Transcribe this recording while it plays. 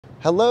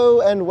Hello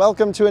and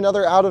welcome to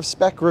another Out of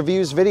Spec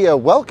Reviews video.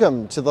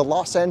 Welcome to the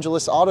Los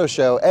Angeles Auto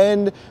Show.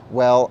 And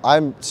well,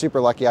 I'm super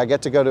lucky. I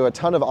get to go to a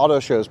ton of auto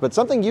shows, but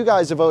something you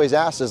guys have always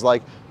asked is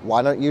like,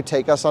 why don't you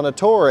take us on a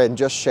tour and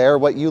just share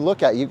what you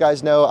look at? You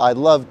guys know I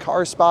love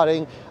car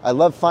spotting. I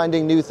love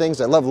finding new things.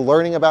 I love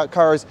learning about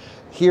cars.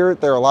 Here,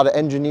 there are a lot of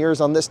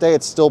engineers on this day.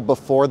 It's still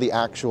before the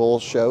actual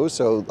show,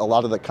 so a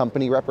lot of the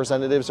company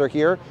representatives are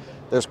here.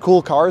 There's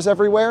cool cars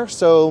everywhere,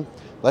 so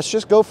let's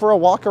just go for a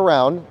walk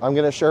around. I'm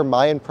gonna share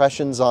my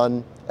impressions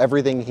on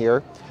everything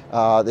here.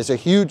 There's a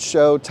huge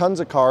show, tons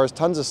of cars,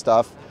 tons of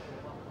stuff.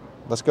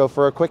 Let's go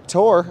for a quick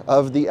tour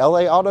of the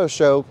LA Auto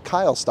Show,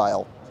 Kyle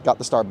style. Got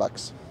the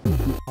Starbucks.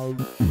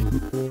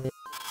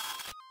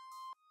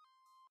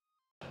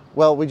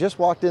 Well, we just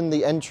walked in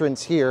the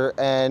entrance here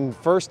and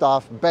first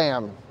off,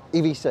 bam,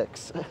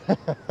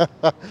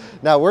 EV6.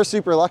 Now we're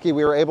super lucky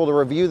we were able to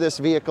review this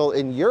vehicle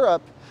in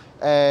Europe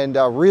and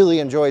really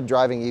enjoyed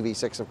driving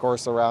EV6, of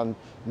course, around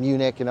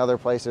Munich and other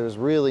places. It was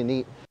really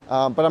neat.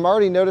 But I'm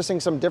already noticing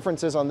some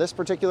differences on this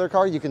particular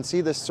car. You can see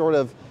this sort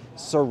of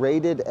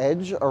serrated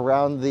edge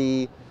around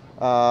the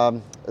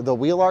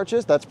wheel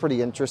arches. That's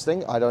pretty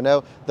interesting. I don't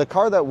know. The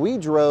car that we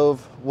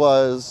drove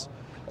was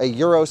a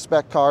Euro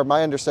spec car.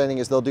 My understanding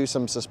is they'll do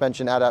some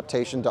suspension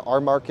adaptation to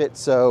our market.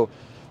 So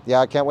yeah,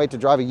 I can't wait to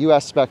drive a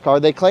US spec car.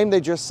 They claim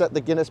they just set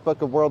the Guinness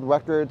Book of World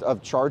Records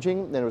of charging,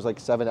 and it was like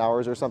 7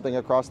 hours or something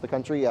across the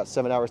country. Yeah,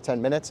 7 hours,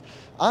 10 minutes.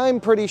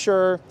 I'm pretty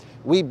sure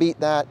we beat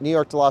that, New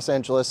York to Los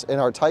Angeles, in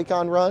our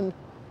Taycan run,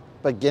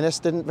 but Guinness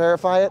didn't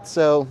verify it,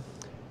 so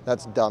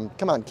that's dumb.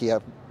 Come on,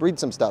 Kia, read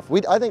some stuff.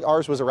 I think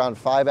ours was around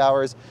 5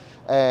 hours,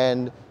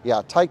 and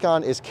yeah,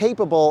 Taycan is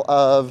capable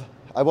of,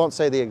 I won't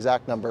say the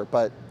exact number,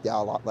 but yeah,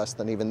 a lot less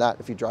than even that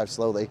if you drive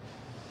slowly.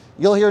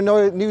 You'll hear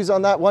no news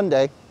on that one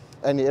day.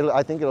 And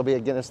I think it'll be a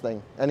Guinness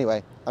thing.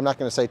 Anyway, I'm not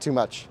gonna say too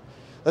much.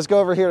 Let's go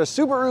over here to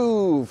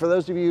Subaru. For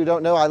those of you who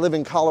don't know, I live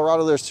in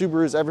Colorado. There's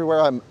Subarus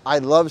everywhere. I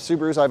love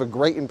Subarus. I have a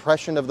great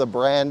impression of the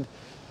brand.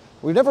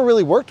 We've never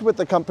really worked with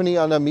the company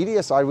on a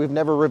media side. We've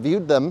never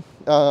reviewed them.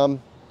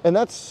 And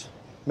that's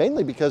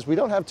mainly because we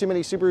don't have too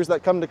many Subarus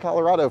that come to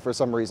Colorado for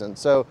some reason.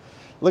 So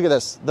look at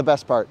this, the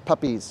best part,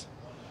 puppies.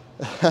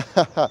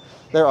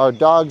 There are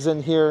dogs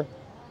in here,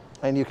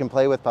 and you can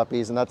play with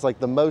puppies, and that's like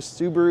the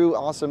most Subaru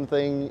awesome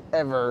thing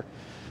ever.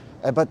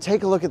 But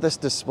take a look at this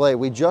display.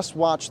 We just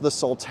watched the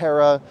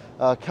Soltera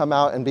come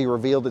out and be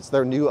revealed. It's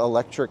their new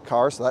electric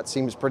car, so that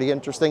seems pretty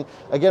interesting.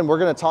 Again, we're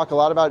gonna talk a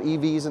lot about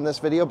EVs in this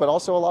video, but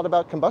also a lot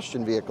about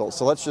combustion vehicles.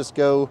 So let's just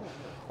go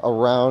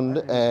around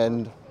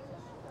and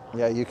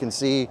yeah, you can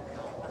see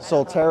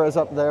Soltera's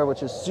up there,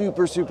 which is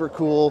super, super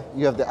cool.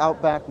 You have the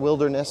Outback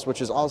Wilderness, which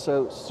is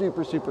also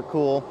super, super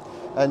cool.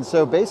 And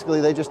so basically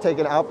they just take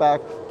an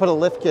Outback, put a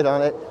lift kit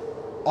on it,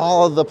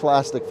 all of the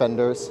plastic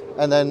fenders,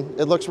 and then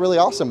it looks really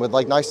awesome with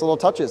like nice little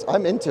touches.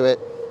 I'm into it.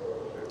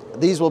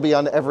 These will be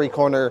on every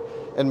corner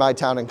in my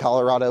town in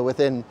Colorado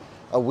within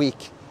a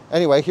week.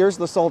 Anyway, here's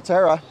the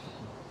Soltera.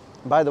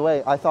 By the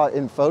way, I thought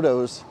in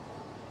photos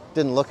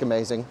didn't look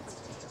amazing.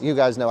 You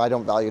guys know I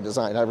don't value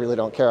design. I really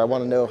don't care. I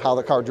want to know how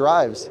the car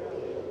drives.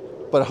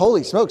 But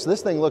holy smokes,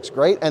 this thing looks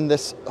great. And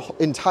this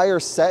entire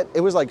set, it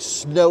was like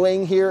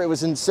snowing here. It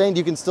was insane.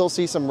 You can still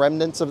see some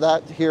remnants of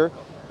that here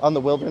on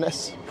the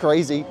Wilderness.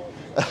 Crazy.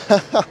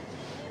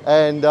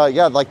 And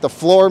yeah, like the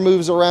floor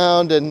moves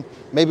around, and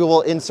maybe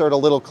we'll insert a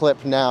little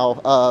clip now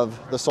of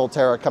the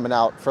Soltera coming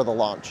out for the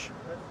launch.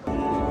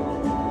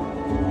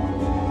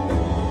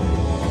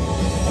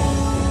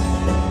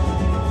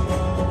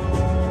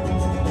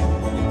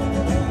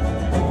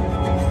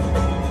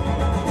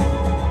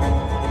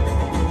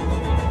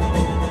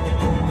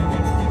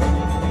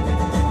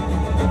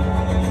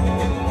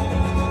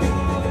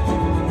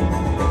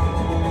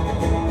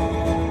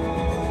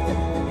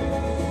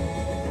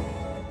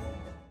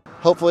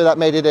 Hopefully that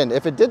made it in.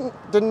 If it didn't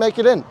make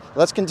it in.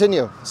 Let's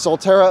continue.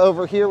 Soltera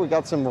over here. We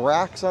got some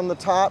racks on the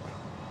top.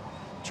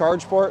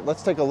 Charge port.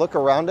 Let's take a look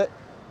around it.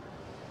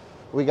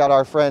 We got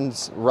our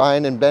friends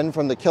Ryan and Ben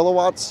from the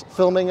Kilowatts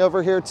filming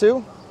over here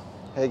too.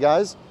 Hey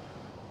guys.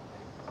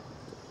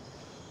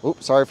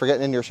 Oops, sorry for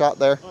getting in your shot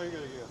there. Oh, you're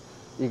good,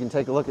 You can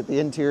take a look at the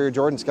interior.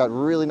 Jordan's got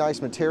really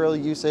nice material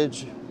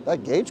usage.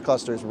 That gauge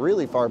cluster is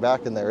really far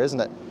back in there, isn't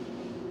it?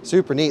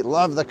 Super neat.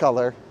 Love the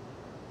color.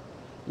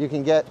 You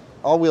can get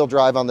all-wheel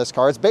drive on this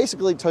car. It's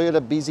basically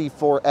Toyota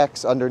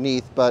BZ4X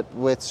underneath, but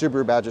with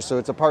Subaru badges. So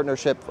it's a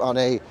partnership on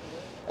a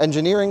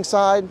engineering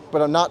side,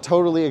 but I'm not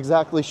totally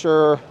exactly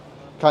sure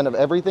kind of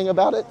everything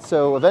about it.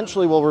 So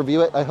eventually we'll review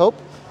it, I hope.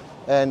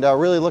 And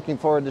really looking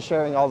forward to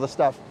sharing all the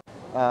stuff.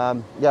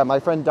 Yeah, my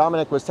friend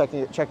Dominic was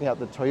checking out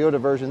the Toyota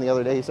version the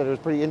other day. He said it was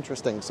pretty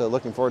interesting, so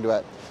looking forward to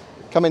it.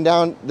 Coming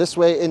down this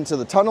way into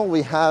the tunnel,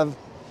 we have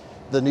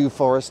the new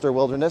Forester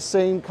Wilderness.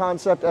 Same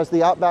concept as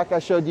the Outback I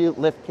showed you,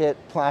 lift kit,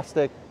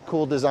 plastic,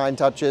 cool design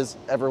touches,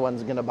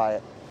 everyone's gonna buy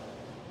it.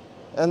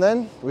 And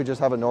then we just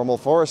have a normal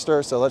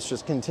Forester, so let's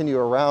just continue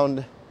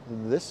around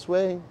this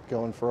way,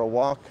 going for a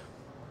walk.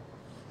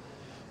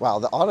 Wow,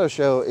 the auto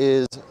show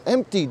is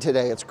empty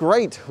today. It's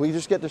great. We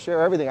just get to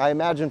share everything. I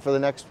imagine for the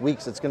next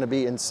weeks it's gonna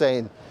be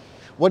insane.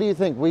 What do you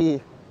think?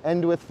 We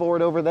end with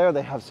Ford over there.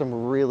 They have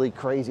some really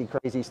crazy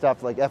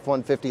stuff like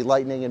F-150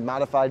 Lightning and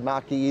modified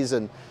Mach-E's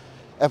and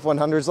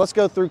F-100s. Let's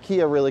go through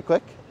Kia really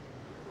quick.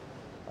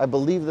 I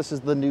believe this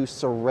is the new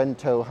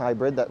Sorento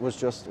hybrid that was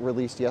just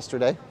released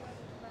yesterday.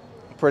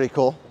 Pretty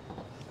cool.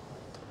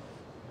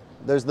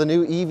 There's the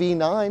new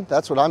EV9.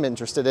 That's what I'm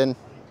interested in.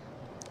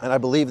 And I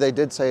believe they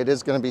did say it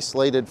is going to be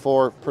slated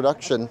for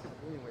production.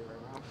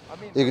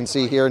 You can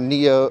see here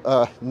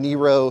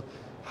Nero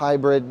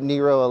hybrid,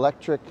 Nero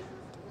electric.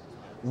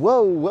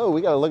 Whoa,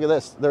 we got to look at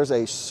this. There's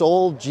a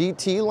Soul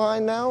GT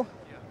line now.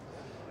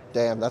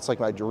 Damn, that's like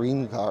my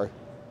dream car.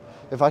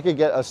 If I could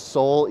get a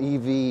Soul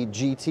EV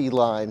GT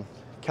line,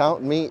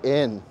 count me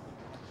in.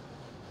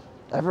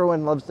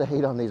 Everyone loves to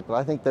hate on these, but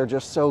I think they're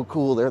just so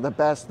cool. They're the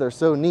best. They're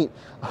so neat.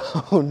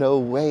 Oh, no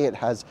way. It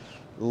has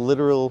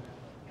literal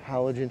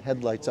halogen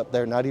headlights up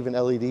there, not even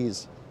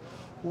LEDs.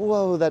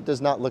 Whoa, that does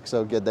not look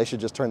so good. They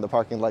should just turn the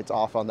parking lights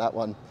off on that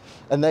one.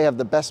 And they have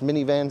the best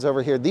minivans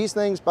over here. These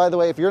things, by the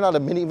way, if you're not a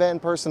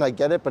minivan person, I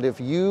get it. But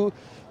if you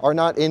are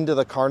not into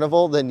the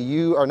Carnival, then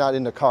you are not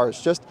into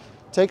cars. Just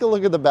take a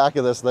look at the back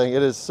of this thing.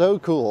 It is so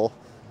cool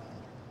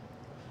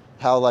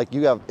how like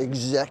you have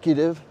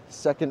executive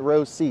second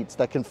row seats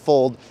that can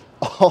fold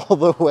all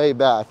the way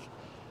back.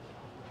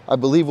 I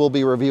believe we'll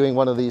be reviewing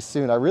one of these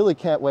soon. I really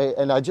can't wait.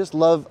 And I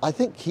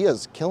think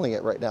Kia's killing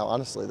it right now,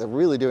 honestly. They're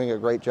really doing a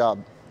great job.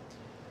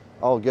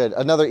 All good.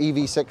 Another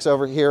EV6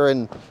 over here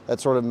in that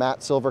sort of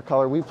matte silver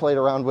color. We played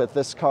around with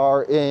this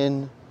car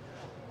in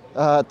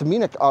at the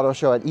Munich Auto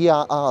Show at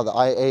IAA, the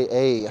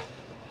IAA.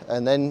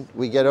 And then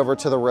we get over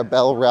to the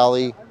Rebel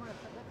Rally.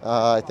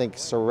 I think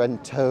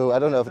Sorento. I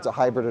don't know if it's a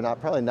hybrid or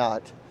not. Probably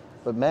not.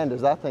 But man,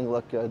 does that thing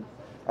look good.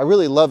 I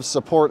really love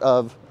support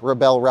of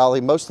Rebel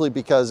Rally, mostly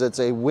because it's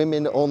a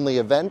women-only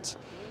event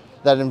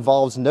that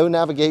involves no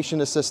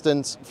navigation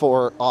assistance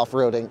for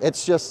off-roading.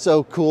 It's just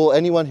so cool.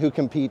 Anyone who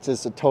competes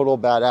is a total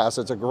badass.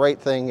 It's a great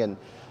thing, and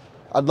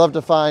I'd love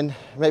to find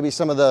maybe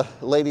some of the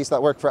ladies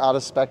that work for Out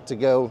of Spec to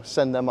go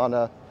send them on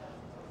a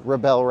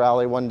Rebel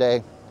Rally one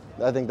day.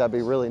 I think that'd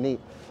be really neat.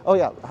 Oh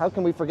yeah, how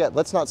can we forget?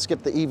 Let's not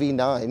skip the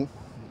EV9.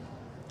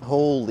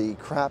 Holy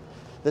crap.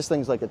 This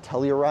thing's like a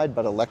Telluride,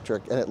 but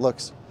electric, and it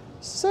looks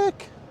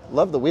sick.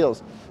 Love the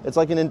wheels. It's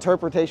like an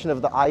interpretation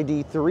of the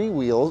ID3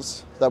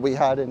 wheels that we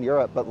had in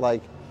Europe, but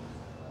like,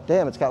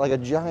 damn, it's got like a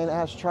giant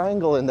ass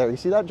triangle in there. You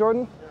see that,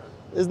 Jordan?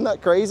 Isn't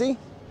that crazy?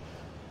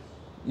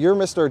 You're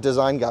Mr.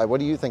 Design Guy. What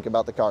do you think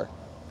about the car?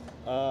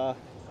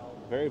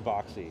 Very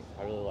boxy.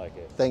 I really like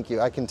it. Thank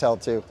you. I can tell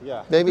too.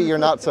 Yeah. Maybe you're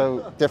not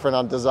so different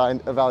on design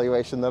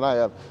evaluation than I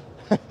am.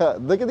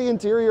 Look at the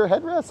interior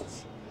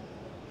headrests.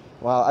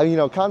 Wow, you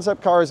know,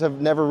 concept cars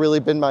have never really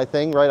been my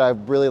thing, right? I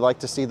really like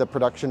to see the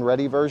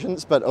production-ready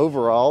versions, but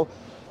overall,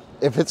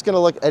 if it's gonna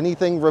look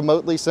anything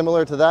remotely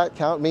similar to that,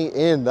 count me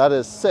in. That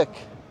is sick,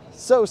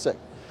 so sick.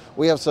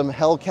 We have some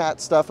Hellcat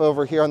stuff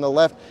over here on the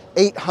left,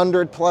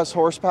 800 plus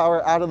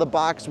horsepower out of the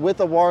box with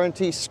a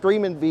warranty,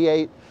 screaming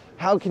V8.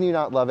 How can you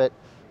not love it?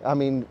 I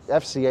mean,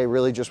 FCA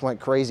really just went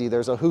crazy.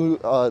 There's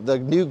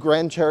the new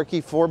Grand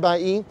Cherokee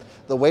 4xe.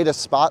 The way to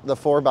spot the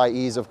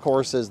 4xEs, of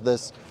course, is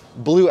this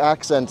blue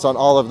accents on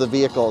all of the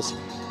vehicles.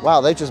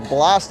 Wow, they just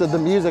blasted the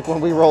music when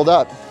we rolled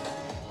up.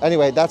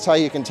 Anyway, that's how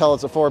you can tell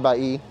it's a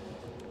 4xe.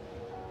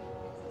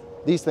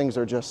 These things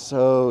are just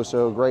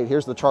so great.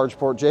 Here's the charge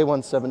port,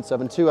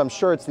 J1772. I'm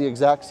sure it's the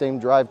exact same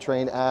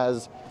drivetrain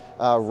as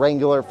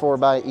Wrangler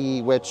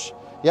 4xe, which,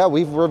 yeah,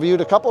 we've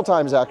reviewed a couple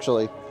times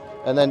actually.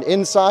 And then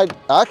inside,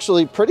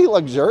 actually pretty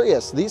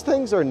luxurious. These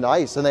things are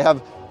nice, and they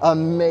have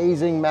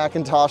amazing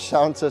Macintosh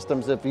sound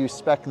systems if you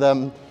spec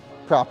them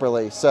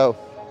properly. So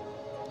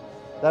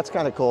that's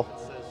kind of cool.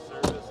 It says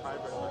service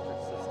hybrid electric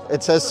system.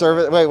 It says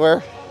service, wait, where?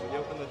 When you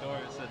open the door,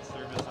 it said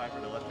service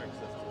hybrid electric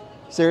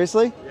system.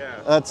 Seriously? Yeah.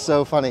 That's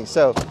so funny.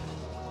 So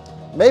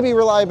maybe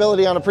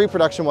reliability on a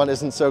pre-production one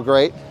isn't so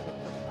great.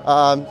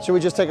 Should we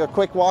just take a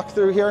quick walk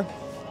through here?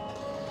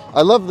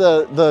 I love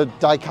the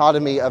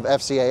dichotomy of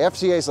FCA.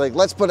 FCA is like,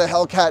 let's put a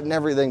Hellcat in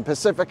everything.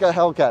 Pacifica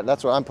Hellcat,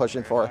 that's what I'm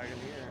pushing for.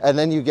 And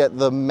then you get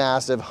the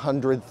massive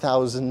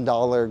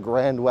 $100,000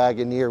 Grand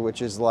Wagoneer,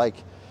 which is like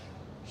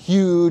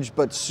huge,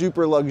 but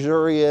super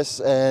luxurious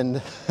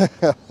and,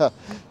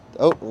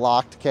 oh,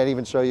 locked, can't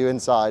even show you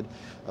inside.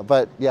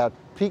 But yeah,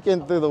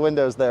 peeking through the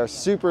windows there,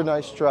 super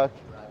nice truck,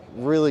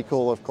 really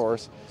cool, of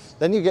course.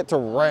 Then you get to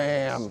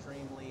Ram.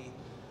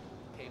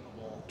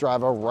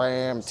 Drive a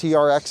Ram,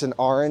 TRX in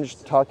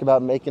orange, talk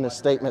about making a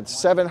statement.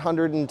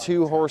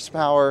 702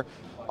 horsepower,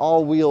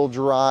 all-wheel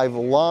drive,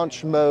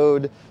 launch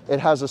mode.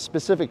 It has a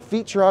specific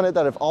feature on it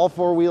that if all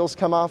four wheels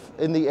come off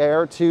in the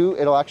air too,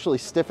 it'll actually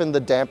stiffen the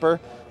damper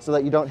so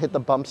that you don't hit the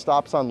bump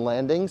stops on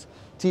landings.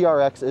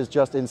 TRX is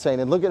just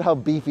insane. And look at how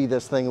beefy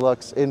this thing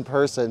looks in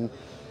person.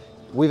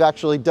 We've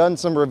actually done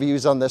some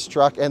reviews on this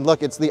truck, and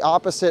look, it's the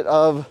opposite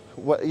of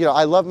what, you know,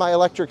 I love my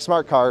electric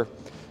smart car,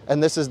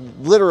 and this is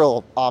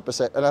literal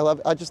opposite, and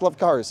I just love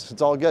cars.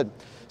 It's all good.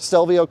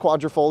 Stelvio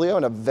quadrifolio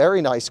and a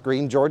very nice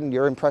green. Jordan,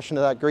 your impression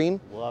of that green?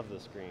 Love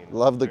this green.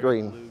 Love the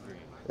Very green. blue green.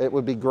 It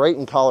would be great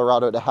in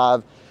Colorado to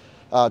have.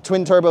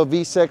 Twin turbo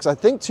V6, I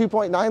think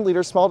 2.9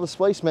 liter small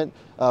displacement,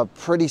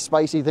 pretty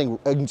spicy thing,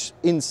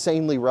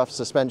 insanely rough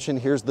suspension.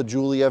 Here's the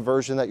Giulia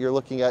version that you're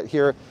looking at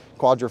here,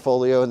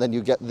 quadrifolio, and then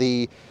you get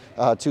the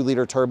 2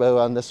 liter turbo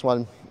on this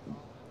one.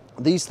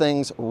 These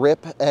things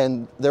rip,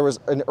 and there was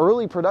an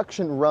early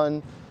production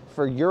run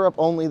for Europe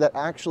only that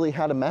actually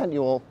had a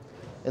manual.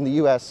 In the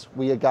US,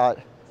 we had got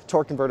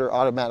torque converter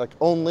automatic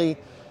only.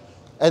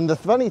 And the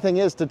funny thing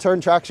is, to turn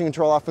traction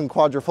control off in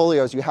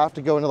quadrifolios, you have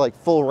to go into like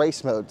full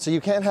race mode. So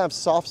you can't have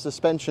soft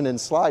suspension and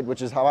slide,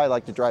 which is how I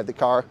like to drive the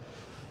car.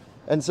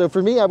 And so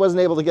for me, I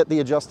wasn't able to get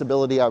the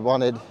adjustability I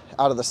wanted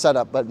out of the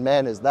setup, but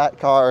man, is that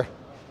car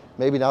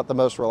maybe not the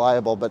most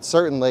reliable, but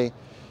certainly,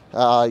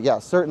 yeah,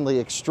 certainly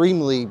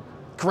extremely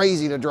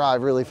crazy to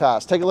drive really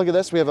fast. Take a look at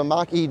this. We have a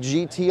Mach-E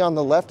GT on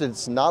the left.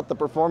 It's not the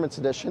performance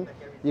edition.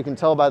 You can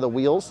tell by the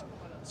wheels.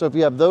 So if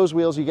you have those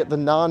wheels, you get the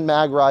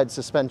non-mag ride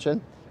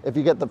suspension. If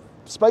you get the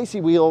spicy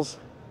wheels,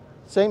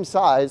 same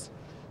size,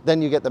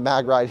 then you get the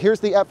mag ride. Here's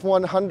the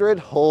F100.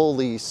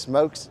 Holy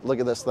smokes, look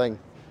at this thing.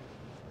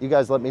 You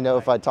guys let me know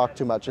if I talk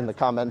too much in the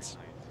comments.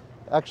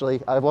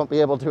 Actually, I won't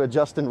be able to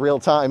adjust in real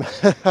time.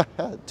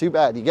 Too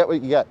bad, you get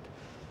what you get.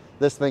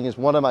 This thing is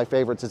one of my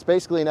favorites. It's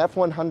basically an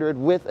F100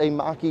 with a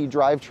Mach-E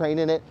drivetrain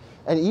in it,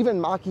 and even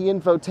Mach-E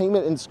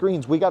infotainment and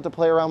screens. We got to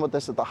play around with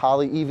this at the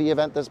Holly EV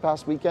event this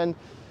past weekend.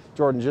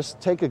 Jordan, just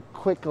take a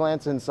quick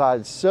glance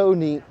inside, so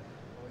neat.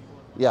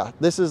 Yeah,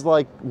 this is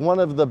like one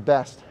of the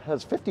best. It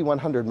has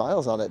 5,100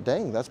 miles on it.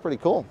 Dang, that's pretty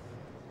cool.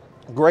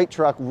 Great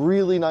truck,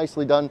 really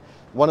nicely done.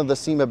 One of the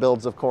SEMA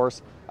builds, of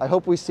course. I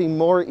hope we see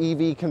more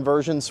EV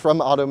conversions from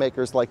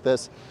automakers like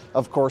this.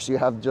 Of course, you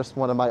have just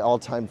one of my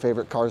all-time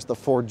favorite cars, the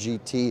Ford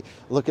GT.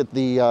 Look at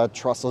the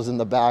trusses in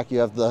the back. You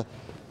have the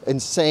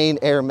insane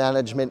air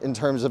management in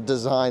terms of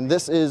design.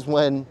 This is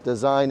when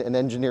design and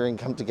engineering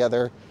come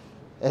together.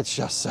 It's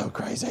just so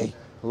crazy.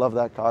 Love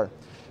that car.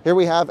 Here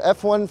we have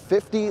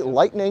F-150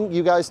 Lightning.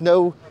 You guys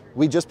know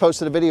we just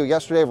posted a video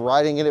yesterday of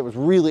riding it. It was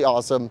really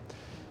awesome.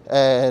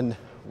 And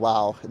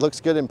wow, it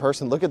looks good in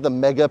person. Look at the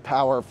mega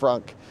power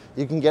frunk.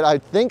 You can get, I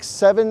think,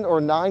 7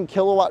 or 9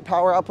 kilowatt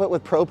power output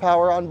with Pro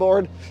Power on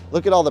board.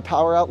 Look at all the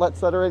power outlets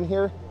that are in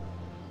here.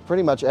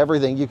 Pretty much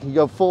everything. You can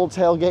go full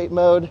tailgate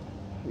mode.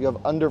 You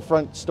have under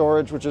front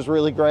storage, which is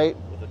really great.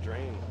 With a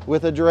drain.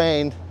 With a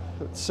drain.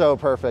 It's so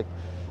perfect.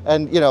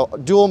 And, you know,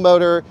 dual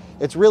motor,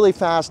 it's really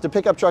fast. Do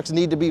pickup trucks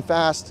need to be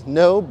fast?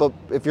 No, but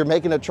if you're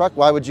making a truck,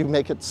 why would you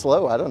make it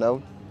slow? I don't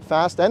know.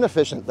 Fast and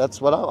efficient,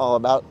 that's what I'm all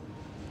about.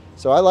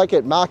 So I like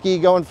it. Mach-E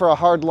going for a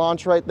hard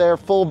launch right there,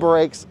 full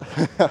brakes.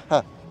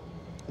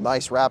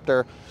 Nice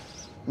Raptor.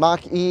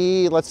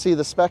 Mach-E, let's see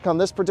the spec on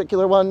this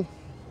particular one.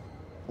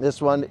 This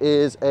one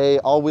is a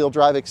all-wheel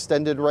drive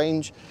extended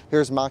range.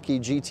 Here's Mach-E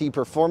GT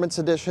Performance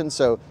Edition.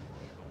 So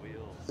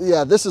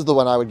yeah, this is the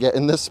one I would get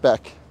in this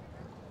spec.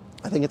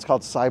 I think it's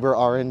called Cyber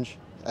Orange,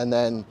 and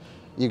then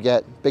you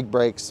get big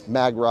brakes,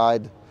 mag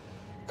ride.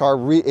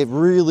 It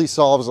really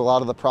solves a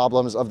lot of the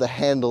problems of the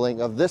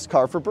handling of this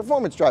car for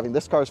performance driving.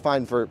 This car is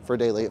fine for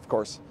daily, of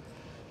course.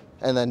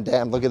 And then,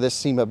 damn, look at this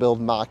SEMA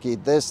build Mach-E.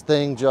 This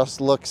thing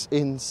just looks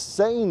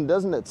insane,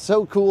 doesn't it?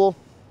 So cool.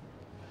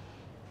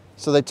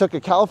 So they took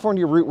a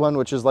California Route 1,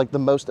 which is like the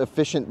most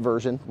efficient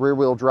version, rear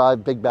wheel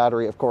drive, big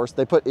battery, of course.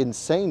 They put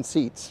insane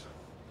seats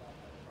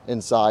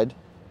inside.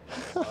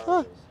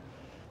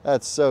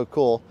 That's so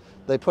cool.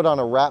 They put on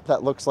a wrap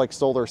that looks like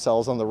solar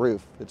cells on the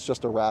roof. It's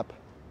just a wrap,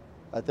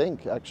 I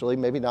think, actually,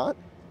 maybe not.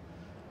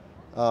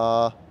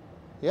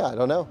 Yeah, I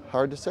don't know,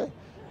 hard to say.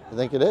 I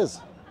think it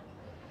is.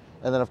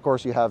 And then of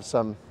course you have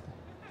some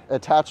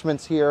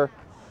attachments here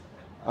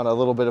on a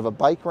little bit of a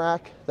bike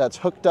rack that's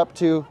hooked up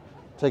to,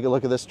 take a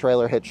look at this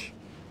trailer hitch.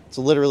 It's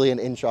literally an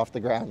inch off the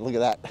ground, look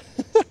at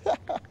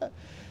that.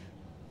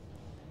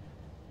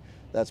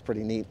 That's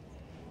pretty neat.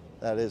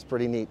 That is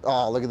pretty neat.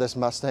 Oh, look at this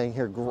Mustang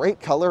here. Great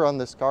color on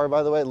this car,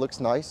 by the way. It looks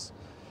nice.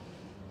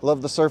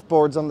 Love the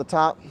surfboards on the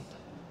top.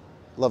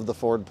 Love the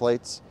Ford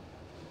plates.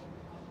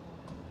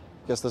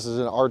 Guess this is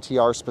an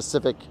RTR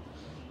specific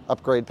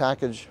upgrade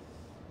package.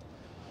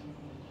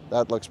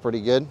 That looks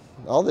pretty good.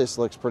 All this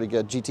looks pretty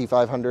good.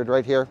 GT500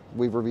 right here.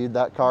 We've reviewed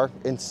that car.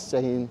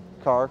 Insane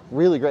car.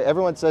 Really great.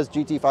 Everyone says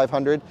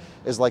GT500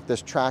 is like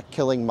this track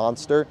killing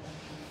monster.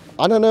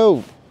 I don't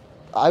know.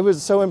 I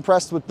was so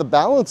impressed with the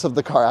balance of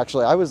the car,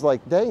 actually. I was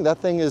like, dang, that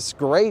thing is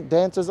great.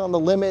 Dances on the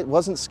limit.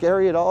 Wasn't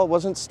scary at all.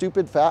 Wasn't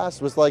stupid fast.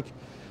 Was like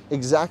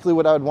exactly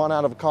what I would want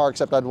out of a car,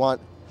 except I'd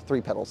want 3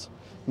 pedals.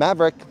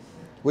 Maverick.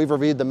 We've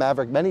reviewed the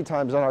Maverick many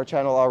times on our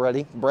channel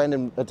already.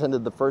 Brandon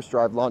attended the first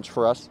drive launch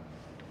for us.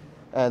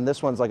 And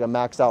this one's like a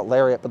maxed out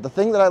Lariat. But the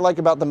thing that I like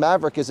about the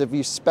Maverick is if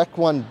you spec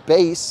one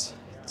base,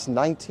 it's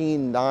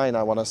 19.9,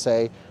 I want to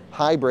say,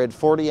 hybrid,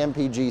 40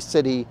 mpg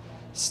city,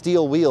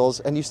 steel wheels,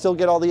 and you still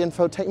get all the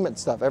infotainment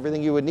stuff,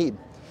 everything you would need.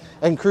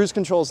 And cruise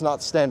control is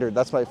not standard.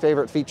 That's my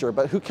favorite feature,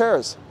 but who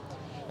cares?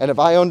 And if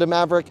I owned a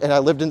Maverick and I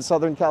lived in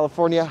Southern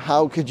California,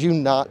 how could you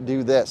not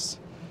do this?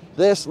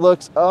 This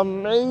looks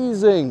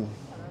amazing.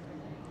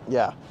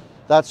 Yeah,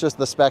 that's just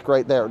the spec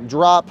right there.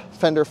 Drop,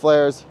 fender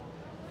flares,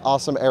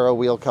 awesome aero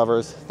wheel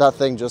covers. That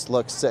thing just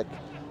looks sick.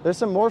 There's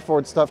some more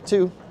Ford stuff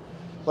too,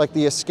 like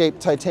the Escape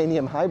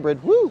Titanium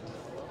Hybrid. Woo!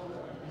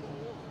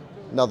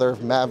 Another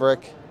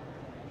Maverick.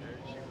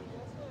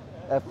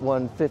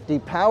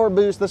 F-150 Power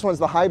Boost. This one's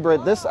the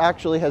hybrid. This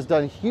actually has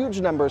done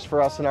huge numbers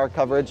for us in our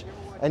coverage.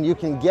 And you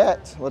can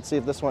get, let's see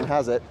if this one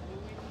has it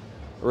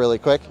really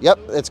quick. Yep,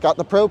 it's got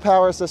the Pro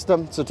Power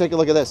system. So take a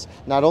look at this.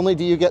 Not only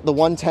do you get the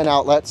 110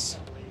 outlets,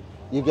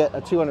 you get a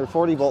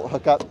 240 volt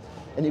hookup,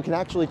 and you can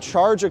actually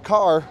charge a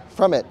car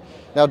from it.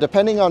 Now,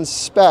 depending on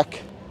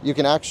spec, you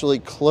can actually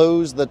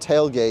close the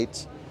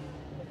tailgate.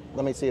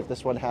 Let me see if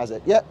this one has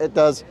it. Yeah, it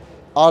does.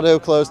 Auto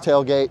close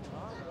tailgate.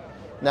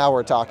 Now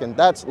we're talking.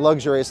 That's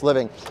luxurious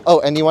living.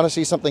 Oh, and you want to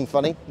see something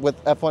funny with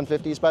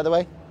F-150s, by the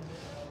way?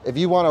 If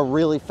you want a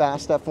really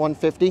fast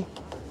F-150,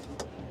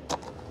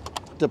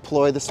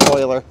 deploy the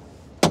spoiler.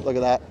 Look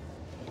at that.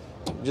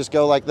 Just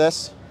go like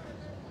this.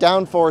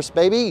 Downforce,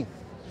 baby.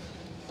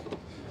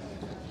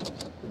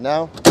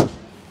 Now,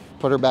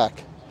 put her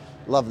back.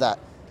 Love that.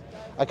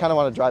 I kind of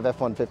want to drive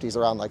F-150s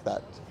around like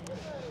that.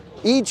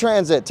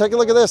 E-Transit, take a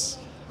look at this.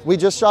 We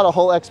just shot a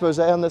whole expose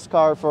on this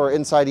car for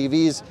Inside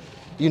EVs.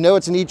 You know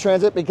it's an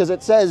E-Transit because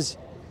it says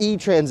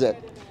E-Transit.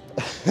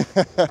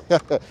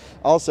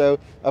 Also,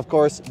 of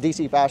course,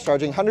 DC fast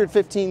charging,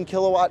 115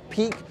 kilowatt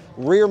peak,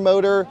 rear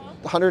motor,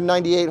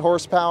 198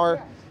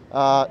 horsepower.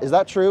 Is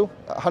that true?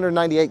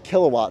 198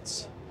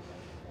 kilowatts.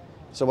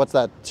 So what's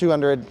that?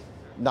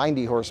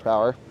 290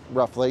 horsepower,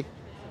 roughly.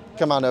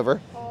 Come on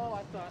over.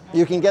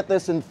 You can get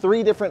this in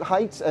 3 different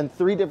heights and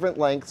 3 different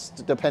lengths,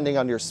 depending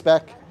on your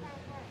spec.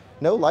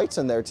 No lights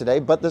in there today,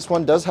 but this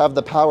one does have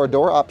the power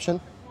door option.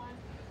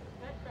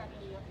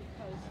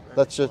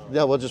 Let's just,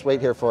 yeah, we'll just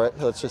wait here for it.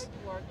 Let's just.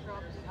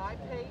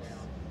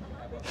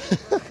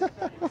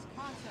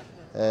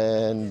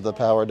 And the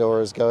power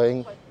door is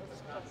going.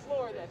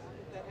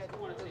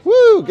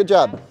 Woo, good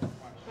job.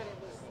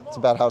 It's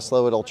about how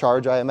slow it'll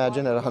charge, I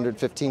imagine, at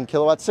 115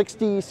 kilowatts,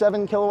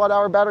 67 kilowatt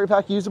hour battery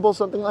pack usable,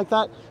 something like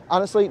that.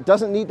 Honestly,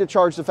 doesn't need to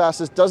charge the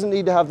fastest, doesn't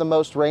need to have the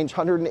most range,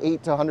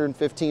 108 to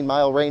 115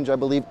 mile range, I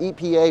believe,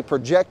 EPA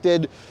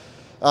projected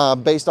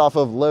based off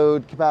of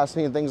load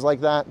capacity and things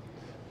like that.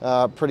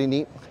 Pretty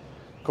neat.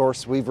 Of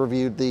course, we've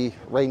reviewed the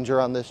Ranger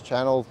on this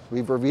channel.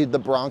 We've reviewed the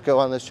Bronco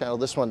on this channel.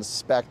 This one's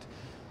spec'd.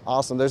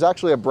 Awesome. There's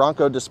actually a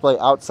Bronco display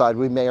outside.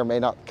 We may or may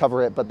not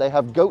cover it, but they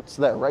have goats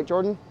there, right,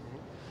 Jordan?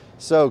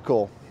 So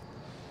cool.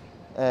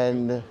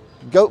 And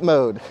goat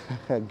mode,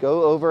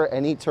 go over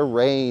any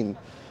terrain.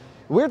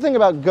 Weird thing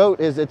about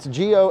GOAT is it's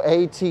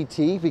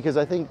G-O-A-T-T because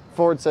I think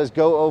Ford says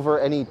go over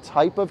any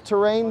type of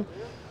terrain,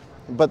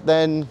 but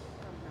then,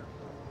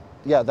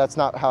 yeah, that's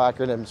not how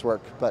acronyms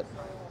work, but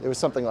it was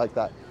something like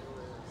that.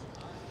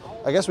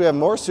 I guess we have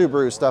more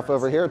Subaru stuff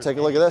over here. Take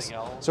a look at this.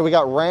 So we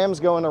got Rams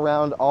going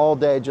around all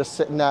day, just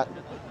sitting at,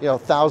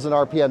 1,000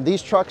 RPM.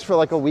 These trucks for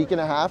like a week and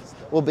a half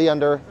will be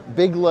under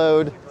big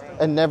load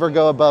and never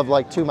go above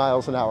like 2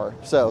 miles an hour.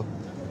 So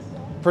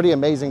pretty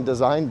amazing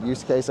design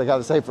use case, I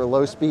gotta say, for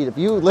low speed. If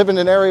you live in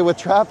an area with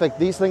traffic,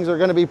 these things are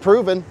gonna be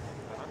proven.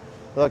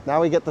 Look,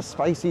 now we get the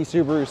spicy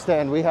Subaru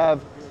stand. We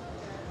have,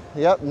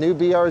 yep, new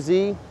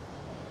BRZ,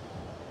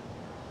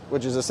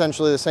 which is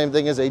essentially the same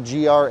thing as a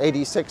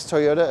GR86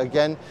 Toyota.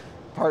 Again,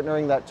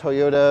 partnering that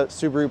Toyota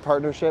Subaru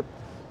partnership.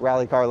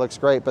 Rally car looks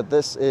great, but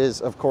this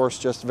is, of course,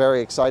 just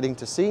very exciting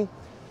to see.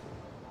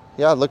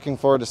 Yeah, looking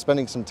forward to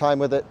spending some time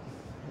with it.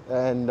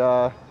 And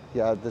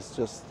yeah,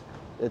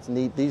 it's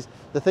neat.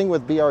 The thing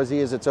with BRZ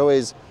is it's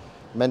always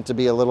meant to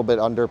be a little bit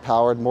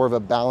underpowered, more of a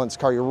balanced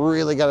car. You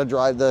really got to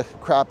drive the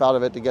crap out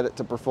of it to get it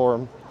to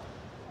perform.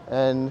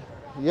 And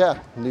yeah,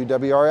 new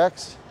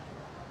WRX.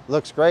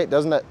 Looks great,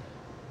 doesn't it?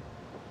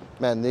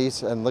 Man,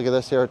 these, and look at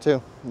this here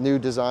too. New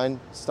design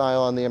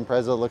style on the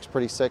Impreza, looks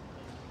pretty sick.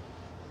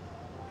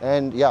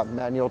 And yeah,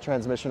 manual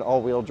transmission,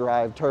 all-wheel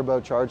drive,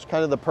 turbocharged,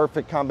 kind of the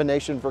perfect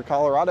combination for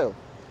Colorado.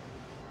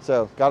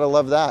 So, gotta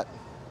love that.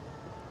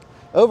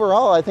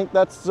 Overall, I think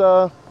that's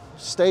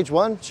stage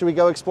 1. Should we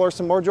go explore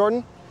some more,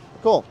 Jordan?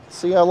 Cool,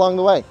 see you along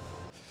the way.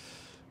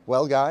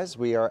 Well guys,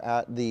 we are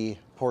at the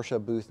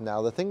Porsche booth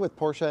now. The thing with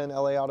Porsche and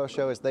LA Auto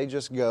Show is they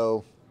just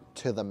go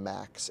to the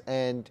max.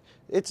 And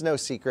it's no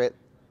secret,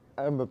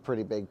 I'm a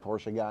pretty big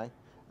Porsche guy.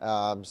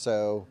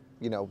 So,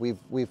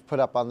 we've put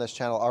up on this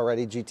channel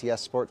already GTS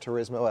Sport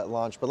Turismo at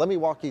launch, but let me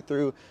walk you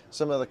through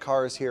some of the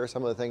cars here,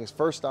 some of the things.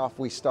 First off,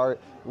 we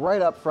start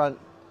right up front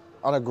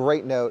on a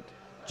great note,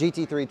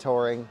 GT3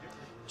 Touring.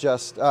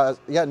 Just,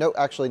 yeah, no,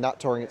 actually not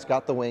Touring, it's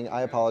got the wing,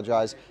 I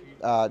apologize.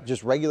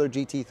 Just regular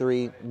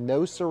GT3,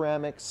 no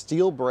ceramic,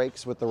 steel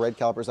brakes with the red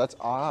calipers. That's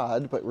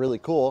odd, but really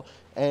cool.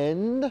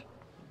 And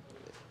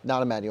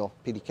not a manual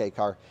PDK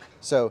car.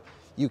 So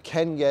you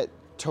can get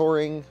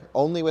Touring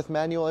only with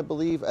manual, I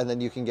believe, and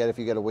then you can get, if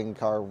you get a wing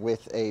car,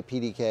 with a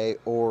PDK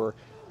or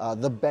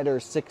the better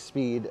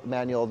 6-speed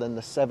manual than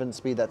the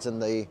 7-speed that's in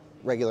the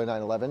regular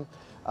 911.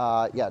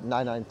 Yeah,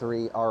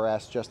 993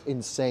 RS, just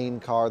insane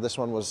car. This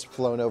one was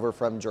flown over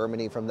from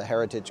Germany from the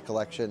Heritage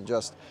Collection.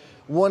 Just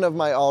one of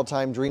my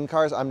all-time dream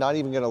cars. I'm not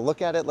even going to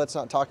look at it. Let's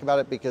not talk about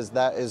it because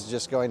that is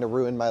just going to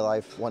ruin my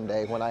life one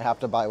day when I have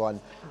to buy one.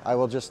 I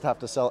will just have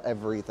to sell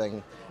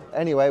everything.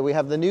 Anyway, we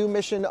have the new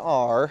Mission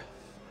R,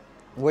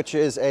 which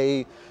is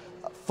a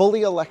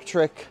fully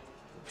electric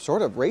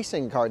sort of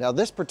racing car. Now,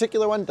 this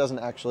particular one doesn't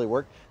actually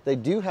work. They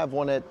do have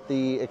one at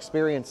the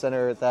Experience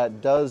Center that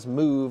does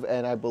move,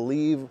 and I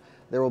believe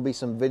there will be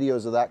some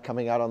videos of that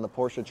coming out on the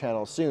Porsche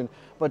channel soon.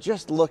 But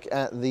just look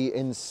at the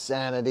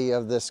insanity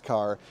of this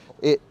car.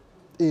 It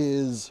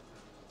is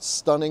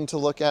stunning to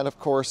look at, of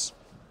course.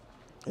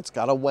 It's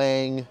got a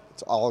wang,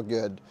 it's all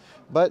good.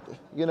 But,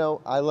 you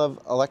know, I love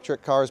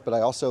electric cars, but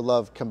I also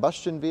love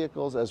combustion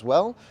vehicles as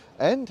well.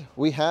 And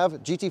we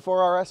have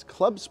GT4 RS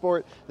Club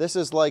Sport. This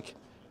is like,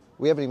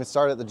 we haven't even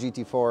started the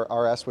GT4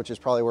 RS, which is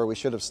probably where we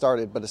should have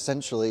started, but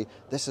essentially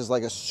this is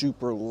like a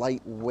super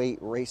lightweight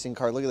racing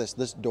car. Look at this,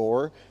 this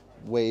door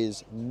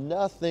weighs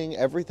nothing.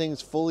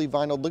 Everything's fully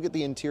vinyl. Look at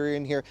the interior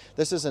in here.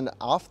 This is an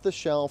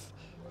off-the-shelf,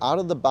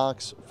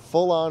 out-of-the-box,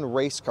 full-on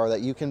race car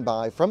that you can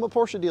buy from a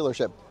Porsche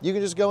dealership. You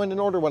can just go in and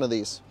order one of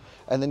these.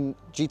 And then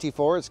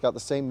GT4, it's got the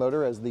same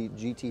motor as the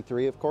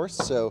GT3, of course.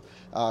 So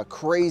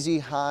crazy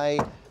high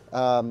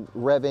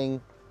revving,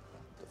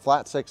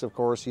 flat six, of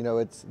course. You know,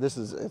 it's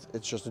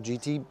just a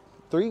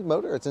GT3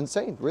 motor. It's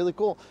insane, really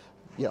cool.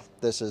 Yeah,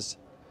 this is,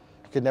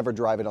 could never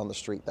drive it on the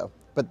street though.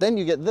 But then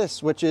you get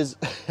this, which is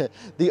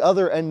the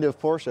other end of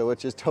Porsche,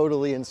 which is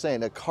totally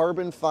insane. A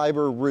carbon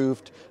fiber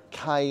roofed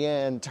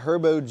Cayenne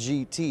Turbo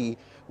GT,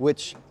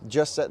 which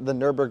just set the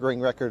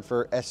Nürburgring record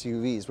for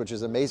SUVs, which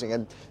is amazing.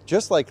 And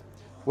just like,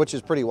 which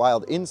is pretty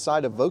wild,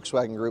 inside of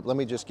Volkswagen Group, let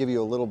me just give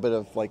you a little bit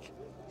of like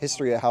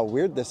history of how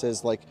weird this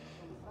is. Like,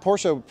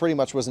 Porsche pretty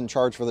much was in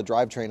charge for the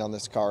drivetrain on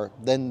this car.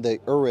 Then the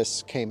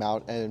Urus came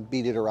out and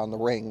beat it around the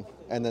ring.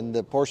 And then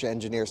the Porsche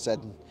engineer said,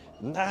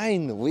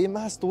 "Nine, we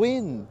must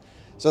win."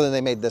 So then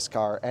they made this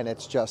car, and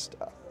it's just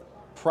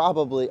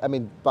probably, I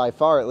mean, by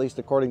far, at least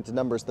according to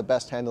numbers, the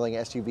best handling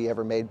SUV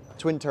ever made.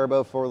 Twin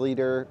turbo,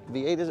 4-liter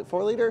V8, is it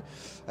 4-liter?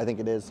 I think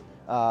it is.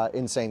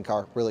 Insane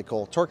car, really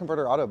cool. Torque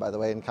converter auto, by the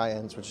way, in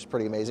Cayennes, which is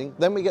pretty amazing.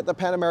 Then we get the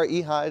Panamera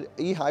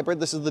e-Hybrid.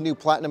 This is the new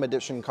Platinum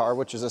Edition car,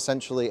 which is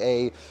essentially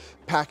a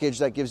package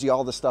that gives you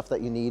all the stuff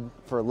that you need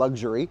for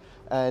luxury.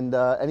 And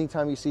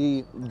anytime you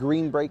see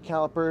green brake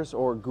calipers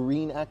or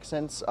green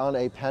accents on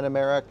a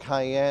Panamera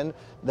Cayenne,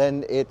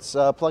 then it's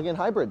a plug-in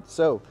hybrid.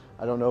 So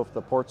I don't know if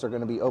the ports are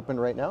going to be open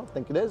right now. I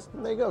think it is.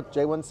 There you go,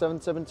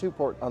 J1772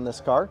 port on this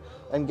car.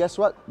 And guess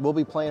what? We'll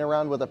be playing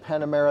around with a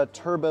Panamera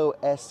Turbo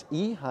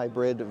SE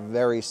hybrid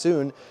very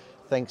soon,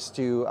 thanks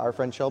to our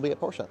friend Shelby at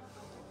Porsche.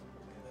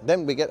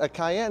 Then we get a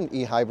Cayenne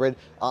e-hybrid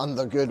on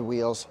the good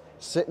wheels,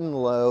 sitting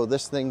low.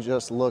 This thing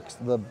just looks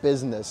the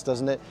business,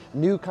 doesn't it?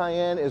 New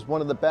Cayenne is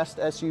one of the best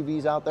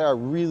SUVs out there. I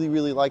really,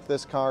 really like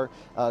this car,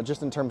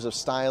 just in terms of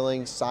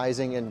styling,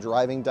 sizing, and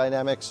driving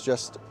dynamics.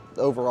 Just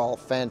overall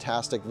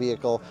fantastic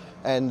vehicle.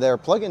 And their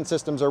plug-in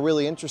systems are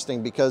really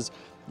interesting because,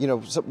 you know,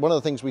 one of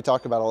the things we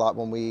talk about a lot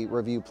when we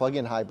review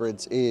plug-in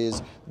hybrids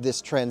is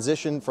this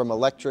transition from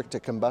electric to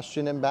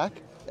combustion and back.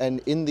 And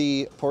in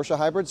the Porsche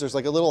hybrids, there's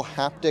like a little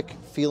haptic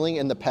feeling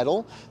in the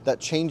pedal that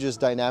changes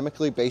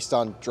dynamically based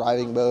on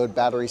driving mode,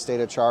 battery state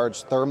of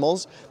charge,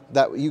 thermals,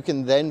 that you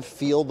can then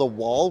feel the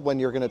wall when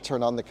you're going to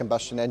turn on the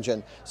combustion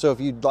engine. So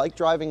if you'd like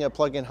driving a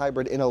plug-in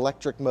hybrid in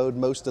electric mode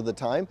most of the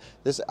time,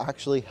 this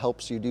actually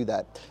helps you do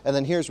that. And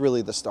then here's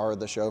really the star of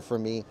the show for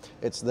me.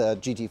 It's the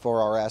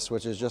GT4 RS,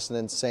 which is just an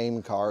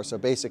insane car. So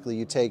basically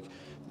you take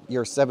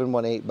your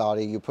 718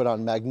 body, you put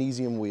on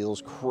magnesium wheels,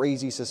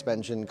 crazy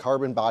suspension,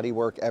 carbon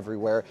bodywork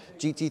everywhere,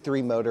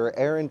 GT3 motor,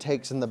 air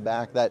intakes in the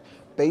back that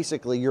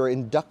basically your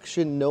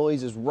induction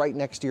noise is right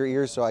next to your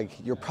ears, so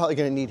you're probably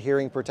going to need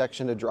hearing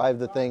protection to drive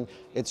the thing.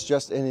 It's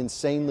just an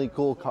insanely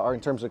cool car in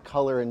terms of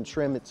color and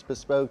trim. It's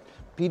bespoke.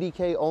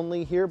 PDK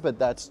only here, but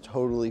that's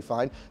totally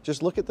fine.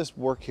 Just look at this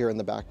work here in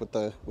the back with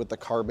the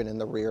carbon in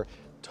the rear.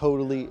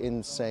 Totally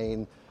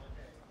insane.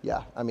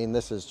 Yeah, I mean,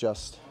 this is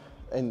just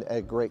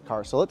a great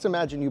car. So let's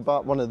imagine you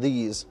bought one of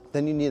these,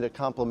 then you need a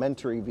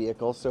complementary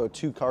vehicle, so a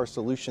two-car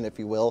solution, if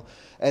you will.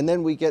 And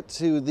then we get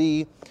to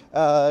the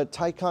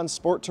Taycan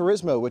Sport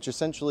Turismo, which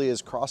essentially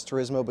is cross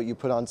Turismo, but you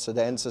put on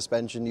sedan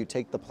suspension, you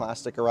take the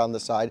plastic around the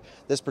side.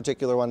 This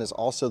particular one is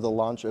also the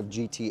launch of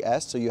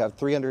GTS, so you have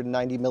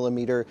 390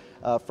 millimeter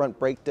front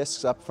brake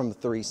discs up from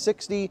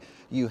 360.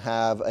 You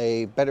have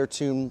a better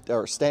tuned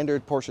or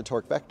standard Porsche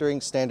torque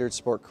vectoring, standard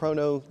sport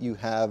chrono. You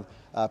have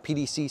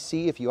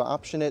PDCC if you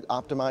option it,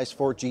 optimized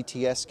for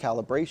GTS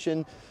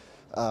calibration.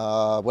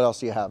 What else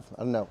do you have?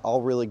 I don't know,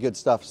 all really good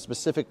stuff.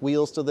 Specific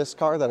wheels to this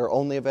car that are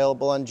only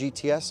available on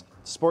GTS.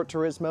 Sport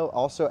Turismo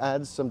also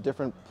adds some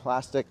different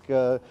plastic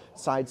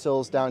side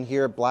sills down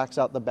here, blacks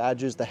out the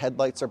badges, the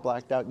headlights are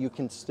blacked out. You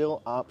can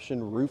still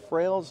option roof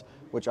rails,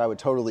 which I would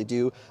totally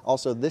do.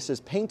 Also, this is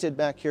painted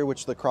back here,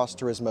 which the Cross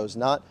Turismo is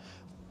not.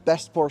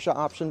 Best Porsche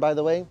option, by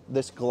the way,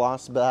 this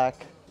gloss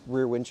black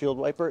rear windshield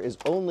wiper is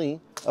only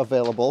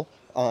available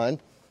on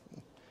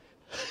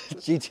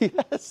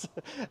GTS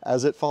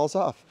as it falls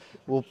off.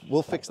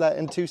 We'll fix that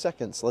in 2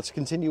 seconds. Let's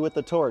continue with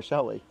the tour,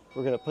 shall we?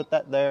 We're gonna put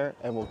that there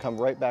and we'll come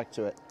right back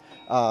to it.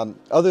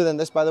 Other than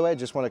this, by the way, I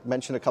just want to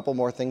mention a couple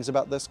more things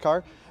about this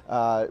car.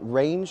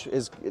 Range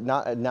is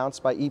not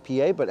announced by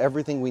EPA, but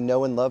everything we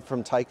know and love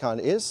from Taycan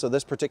is. So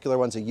this particular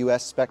one's a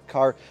US spec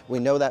car. We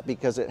know that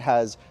because it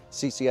has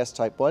CCS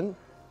Type 1.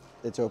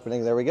 It's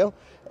opening, there we go.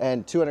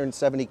 And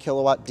 270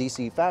 kilowatt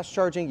DC fast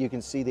charging. You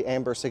can see the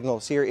amber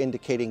signals here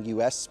indicating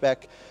US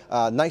spec.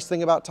 Nice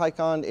thing about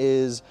Taycan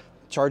is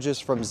charges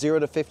from 0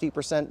 to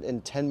 50%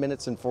 in 10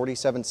 minutes and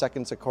 47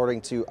 seconds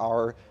according to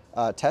our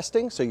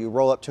testing. So you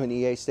roll up to an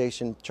EA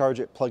station, charge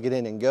it, plug it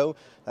in and go.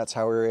 That's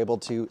how we were able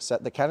to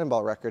set the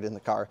cannonball record in the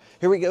car.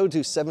 Here we go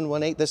to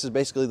 718. This is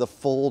basically the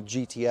full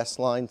GTS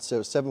line.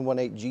 So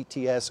 718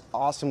 GTS,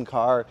 awesome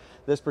car.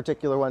 This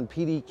particular one,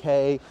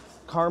 PDK,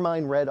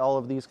 carmine red, all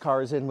of these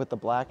cars in with the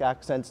black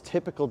accents,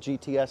 typical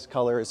GTS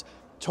colors,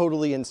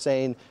 totally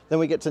insane. Then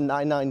we get to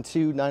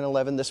 992,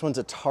 911. This one's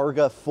a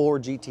Targa 4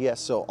 GTS,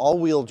 so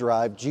all-wheel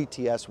drive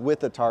GTS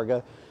with a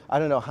Targa. I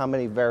don't know how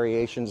many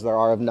variations there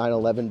are of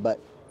 911, but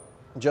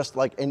just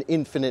like an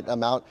infinite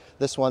amount.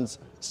 This one's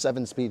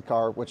 7-speed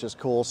car, which is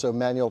cool. So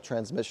manual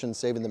transmission,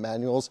 saving the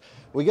manuals.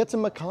 We get to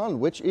Macan,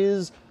 which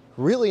is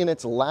really in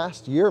its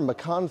last year.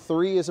 Macan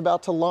 3 is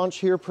about to launch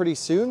here pretty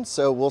soon,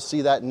 so we'll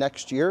see that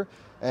next year.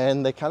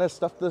 And they kind of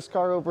stuffed this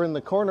car over in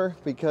the corner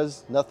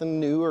because nothing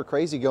new or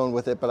crazy going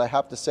with it. But I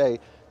have to say,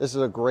 this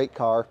is a great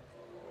car.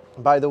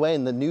 By the way,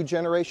 in the new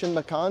generation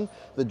Macan,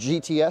 the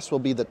GTS will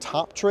be the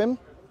top trim.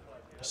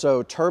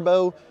 So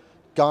turbo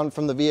gone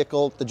from the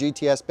vehicle. The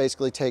GTS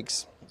basically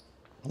takes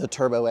the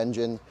turbo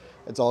engine.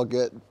 It's all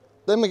good.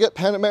 Then we get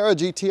Panamera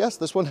GTS.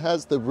 This one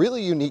has the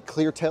really unique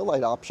clear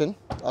taillight option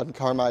on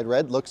carmine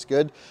red. Looks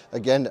good.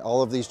 Again,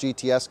 all of these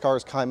GTS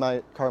cars,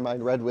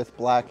 carmine red with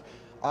black.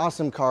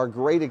 Awesome car,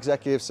 great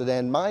executive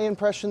sedan. My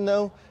impression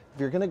though, if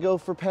you're gonna go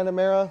for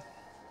Panamera,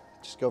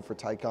 just go for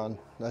Taycan,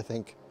 I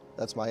think.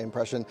 That's my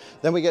impression.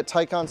 Then we get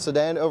Taycan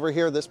sedan over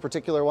here, this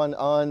particular one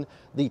on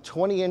the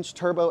 20-inch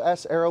Turbo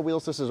S aero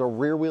wheels. This is a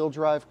rear-wheel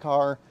drive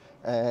car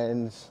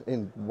and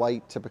in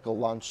white, typical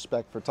launch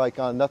spec for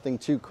Taycan. Nothing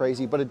too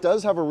crazy, but it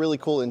does have a really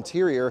cool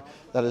interior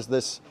that is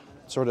this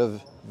sort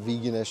of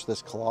veganish,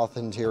 this cloth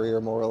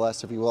interior, more or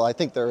less, if you will. I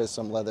think there is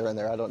some leather in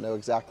there, I don't know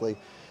exactly.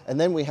 And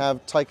then we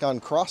have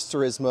Taycan Cross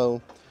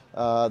Turismo.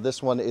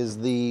 This one is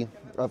the,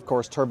 of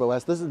course, Turbo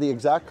S. This is the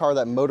exact car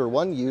that Motor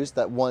One used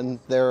that won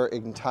their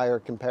entire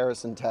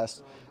comparison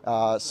test.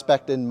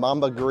 Spec'd in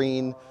Mamba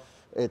Green.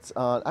 It's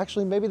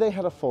actually, maybe they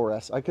had a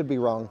 4S. I could be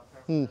wrong.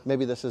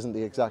 Maybe this isn't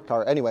the exact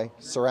car. Anyway,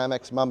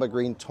 ceramics, Mamba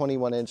Green,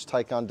 21-inch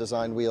Taycan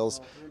design wheels,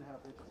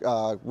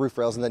 roof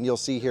rails. And then you'll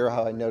see here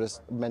how I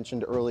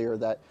mentioned earlier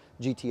that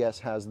GTS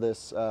has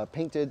this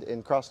painted.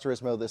 In Cross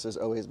Turismo, this is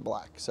always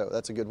black. So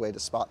that's a good way to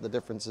spot the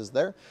differences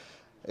there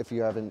if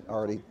you haven't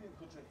already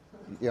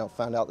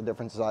found out the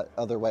differences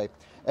other way.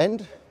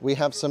 And we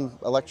have some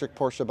electric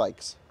Porsche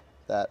bikes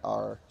that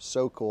are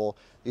so cool.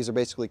 These are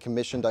basically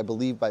commissioned, I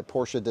believe, by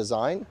Porsche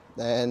Design.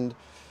 And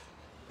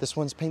this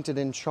one's painted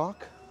in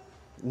chalk.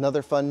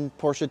 Another fun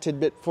Porsche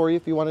tidbit for you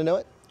if you want to know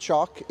it.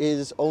 Chalk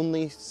is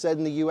only said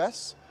in the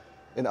US.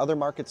 In other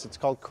markets, it's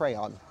called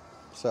crayon.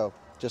 So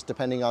just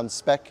depending on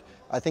spec.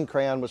 I think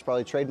crayon was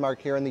probably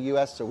trademarked here in the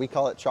US, so we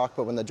call it chalk,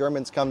 but when the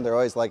Germans come, they're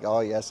always like,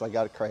 oh yes, I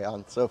got a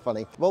crayon. So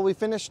funny. Well, we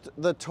finished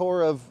the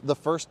tour of the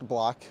first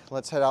block.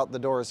 Let's head out the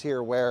doors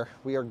here where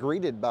we are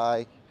greeted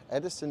by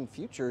Edison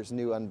Future's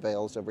new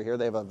unveils over here.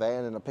 They have a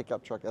van and a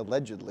pickup truck,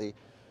 allegedly.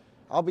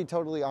 I'll be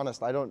totally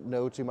honest, I don't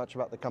know too much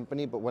about the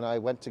company, but when I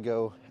went to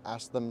go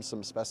ask them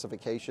some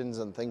specifications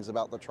and things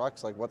about the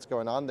trucks, like what's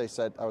going on, they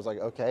said, I was like,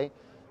 okay.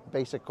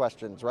 Basic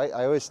questions, right?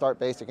 I always start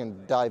basic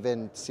and dive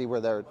in, see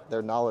where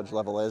their knowledge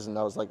level is. And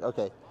I was like,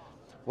 okay,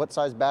 what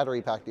size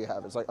battery pack do you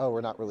have? It's like, oh, we're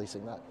not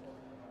releasing that.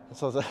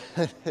 So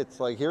it's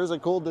like, here's a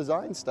cool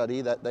design study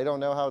that they don't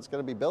know how it's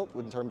going to be built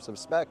in terms of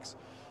specs.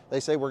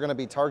 They say we're going to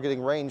be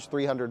targeting range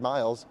 300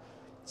 miles.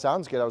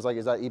 Sounds good. I was like,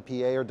 is that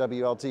EPA or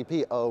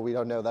WLTP? Oh, we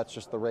don't know. That's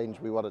just the range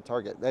we want to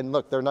target. And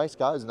look, they're nice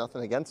guys,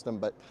 nothing against them,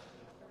 but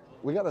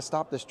we got to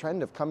stop this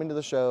trend of coming to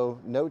the show,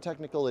 no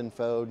technical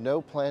info,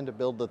 no plan to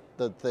build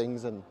the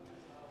things, and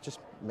just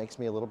makes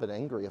me a little bit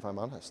angry, if I'm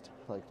honest.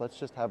 Like, let's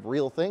just have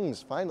real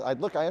things. Finally,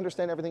 look, I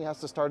understand everything has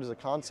to start as a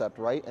concept,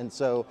 right? And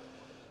so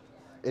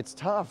it's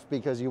tough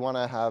because you want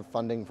to have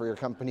funding for your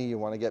company, you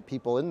want to get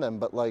people in them,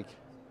 but like,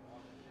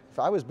 if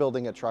I was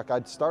building a truck,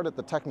 I'd start at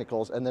the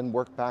technicals and then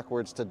work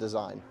backwards to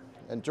design.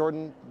 And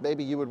Jordan,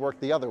 maybe you would work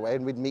the other way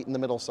and we'd meet in the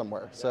middle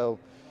somewhere. So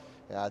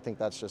yeah, I think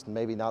that's just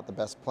maybe not the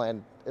best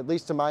plan, at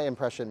least to my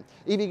impression.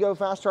 EVgo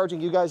fast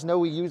charging, you guys know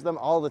we use them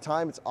all the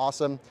time. It's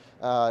awesome.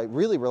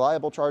 Really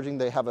reliable charging.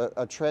 They have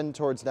a trend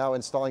towards now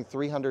installing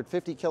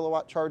 350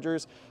 kilowatt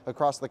chargers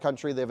across the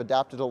country. They've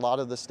adapted a lot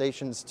of the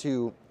stations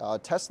to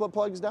Tesla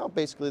plugs now.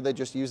 Basically, they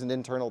just use an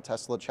internal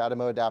Tesla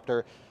CHAdeMO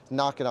adapter,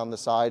 knock it on the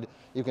side.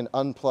 You can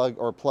unplug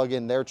or plug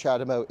in their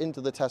CHAdeMO into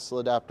the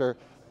Tesla adapter.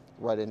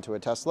 right into a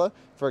Tesla.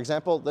 For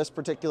example, this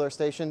particular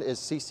station is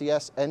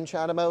CCS and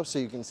CHAdeMO, so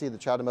you can see the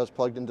CHAdeMO is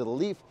plugged into the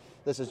Leaf.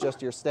 This is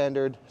just your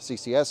standard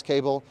CCS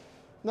cable.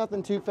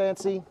 Nothing too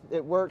fancy.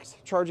 It works.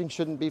 Charging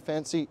shouldn't be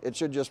fancy. It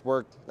should just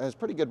work, and it's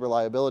pretty good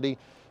reliability.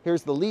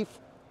 Here's the Leaf.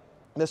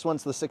 This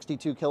one's the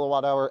 62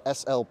 kilowatt hour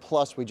SL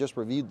Plus. We just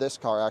reviewed this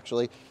car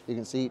actually. You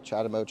can see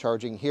CHAdeMO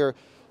charging here.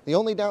 The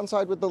only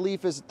downside with the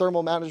Leaf is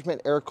thermal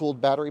management, air-cooled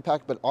battery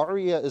pack, but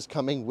Aria is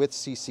coming with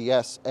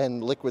CCS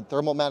and liquid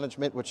thermal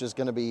management, which is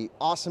gonna be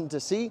awesome to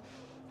see.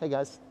 Hey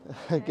guys,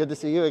 good to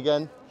see you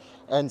again.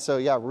 And so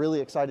yeah, really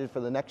excited for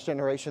the next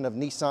generation of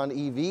Nissan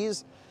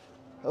EVs.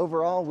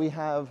 Overall, we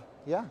have,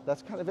 yeah,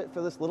 that's kind of it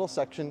for this little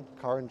section.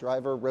 Car and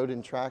driver, road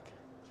and track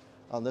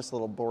on this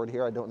little board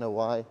here. I don't know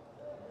why.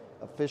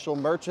 Official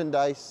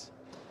merchandise.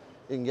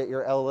 You can get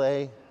your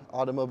LA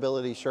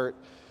Automobility shirt.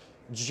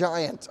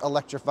 Giant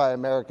Electrify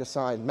America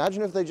sign.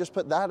 Imagine if they just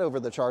put that over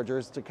the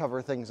Chargers to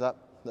cover things up.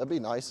 That'd be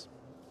nice.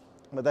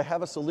 But they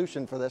have a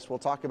solution for this. We'll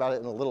talk about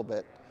it in a little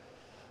bit.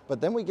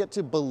 But then we get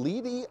to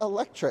Bolidi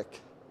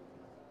Electric.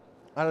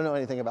 I don't know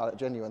anything about it,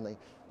 genuinely,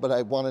 but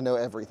I want to know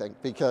everything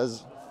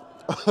because,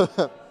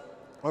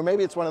 or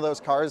maybe it's one of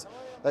those cars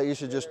that you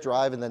should just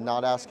drive and then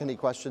not ask any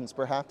questions,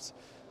 perhaps,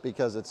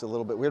 because it's a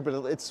little bit weird,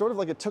 but it's sort of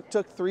like a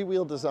tuk-tuk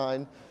three-wheel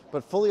design,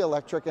 but fully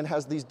electric and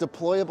has these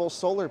deployable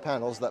solar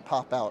panels that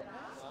pop out.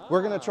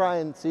 We're gonna try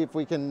and see if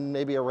we can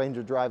maybe arrange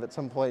a drive at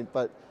some point,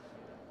 but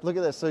look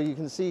at this. So you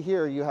can see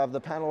here, you have the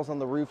panels on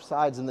the roof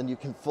sides and then you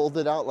can fold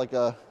it out like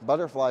a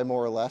butterfly,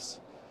 more or less.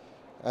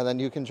 And then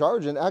you can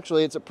charge, and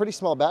actually it's a pretty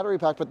small battery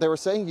pack, but they were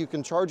saying you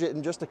can charge it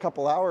in just a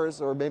couple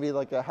hours or maybe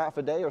like a half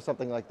a day or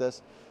something like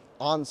this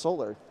on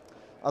solar.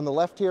 On the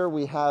left here,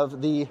 we have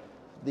the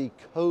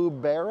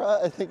Cobra,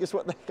 I think is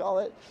what they call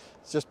it.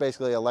 It's just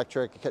basically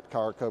electric kit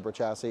car, Cobra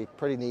chassis,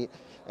 pretty neat.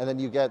 And then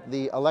you get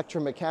the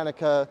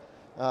Electromechanica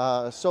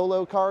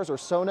Solo cars, or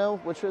Sono,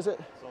 which is it?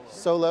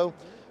 Solo.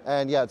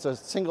 And yeah, it's a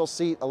single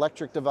seat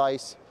electric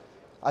device.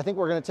 I think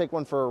we're gonna take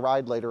one for a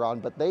ride later on,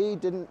 but they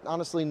didn't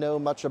honestly know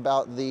much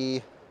about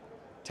the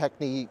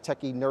techie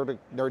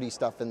nerdy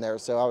stuff in there.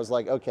 So I was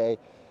like, okay,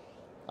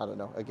 I don't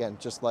know. Again,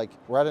 just like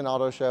we're at an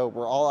auto show,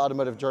 we're all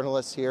automotive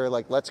journalists here.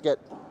 Like, let's get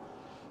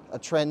a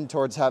trend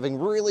towards having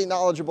really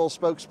knowledgeable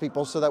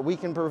spokespeople so that we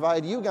can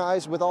provide you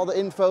guys with all the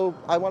info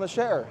I want to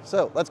share.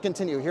 So let's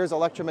continue. Here's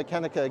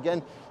Electromechanica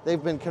again.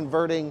 They've been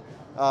converting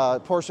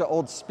Porsche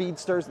old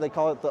speedsters. They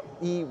call it the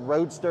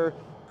E-Roadster.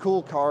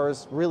 Cool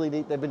cars, really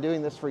neat. They've been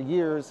doing this for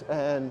years,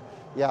 and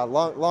yeah,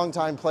 long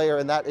time player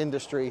in that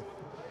industry.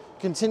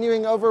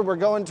 Continuing over, we're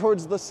going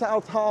towards the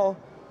South Hall,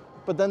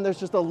 but then there's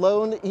just a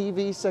lone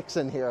EV6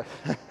 in here.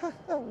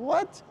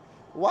 What?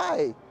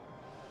 Why?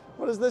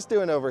 What is this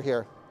doing over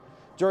here?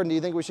 Jordan, do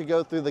you think we should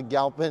go through the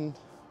Galpin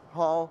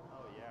Hall?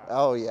 Oh yeah.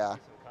 Oh yeah.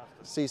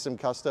 See some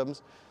customs. See some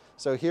customs.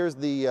 So here's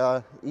the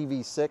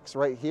EV6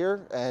 right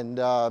here, and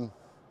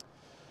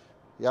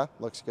yeah,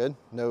 looks good.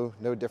 No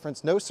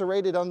difference. No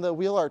serrated on the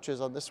wheel arches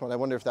on this one. I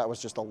wonder if that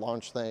was just a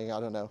launch thing. I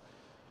don't know.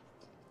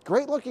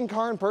 Great looking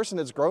car in person.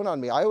 It's grown on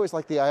me. I always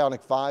like the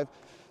Ioniq 5.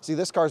 See,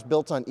 this car's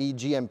built on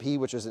eGMP,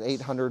 which is an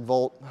 800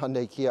 volt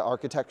Hyundai Kia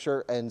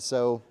architecture. And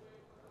so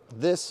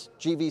this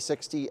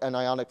GV60 and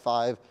Ioniq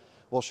 5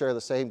 will share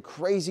the same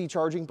crazy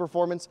charging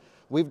performance.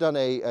 We've done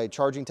a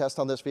charging test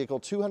on this vehicle,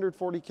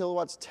 240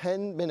 kilowatts,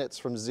 10 minutes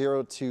from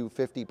 0 to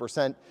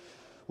 50%.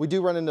 We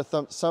do run into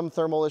some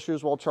thermal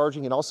issues while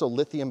charging, and also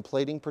lithium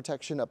plating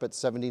protection up at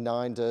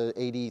 79 to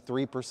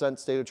 83%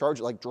 state of charge.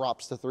 It like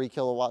drops to 3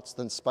 kilowatts,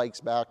 then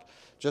spikes back,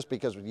 just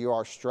because you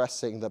are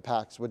stressing the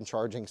packs when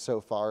charging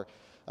so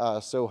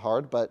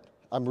hard. But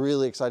I'm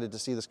really excited to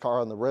see this car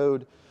on the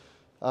road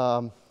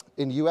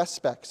in US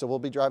spec, so we'll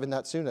be driving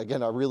that soon.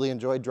 Again, I really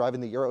enjoyed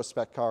driving the Euro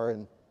spec car,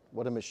 and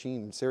what a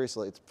machine,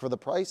 seriously. For the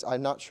price,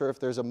 I'm not sure if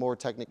there's a more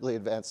technically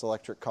advanced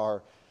electric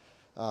car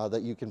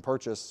that you can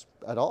purchase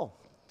at all.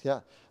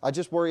 Yeah, I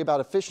just worry about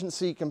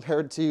efficiency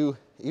compared to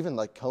even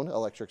like Kona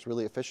Electric's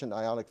really efficient.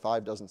 Ioniq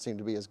 5 doesn't seem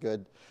to be as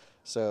good.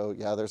 So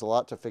yeah, there's a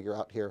lot to figure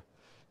out here.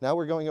 Now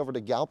we're going over to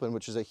Galpin,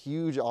 which is a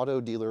huge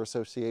auto dealer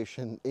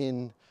association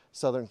in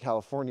Southern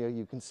California.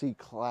 You can see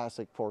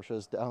classic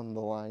Porsches down the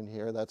line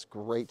here. That's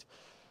great.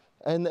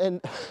 And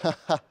then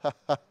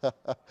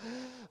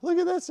look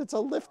at this, it's a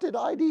lifted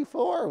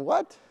ID4.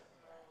 What?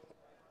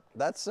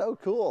 That's so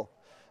cool.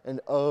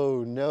 And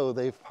oh no,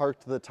 they've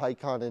parked the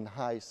Taycan in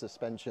high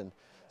suspension.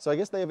 So I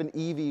guess they have an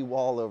EV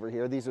wall over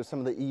here. These are some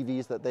of the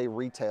EVs that they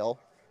retail.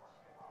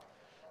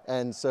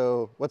 And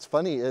so what's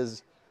funny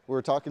is we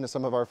were talking to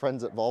some of our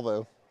friends at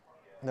Volvo,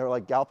 and they were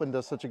like, Galpin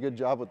does such a good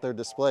job with their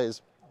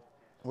displays.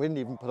 We didn't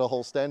even put a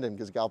whole stand in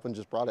because Galpin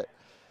just brought it.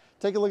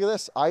 Take a look at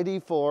this,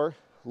 ID4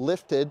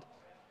 lifted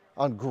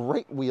on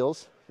great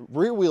wheels,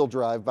 rear wheel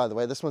drive, by the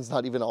way. This one's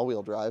not even all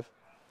wheel drive.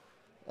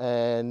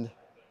 And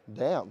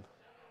damn,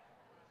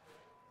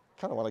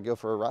 kind of want to go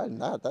for a ride in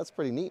that. That's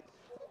pretty neat.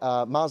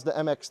 Mazda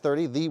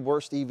MX-30, the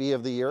worst EV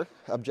of the year,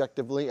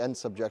 objectively and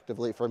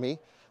subjectively for me.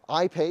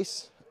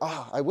 I-Pace,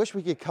 I wish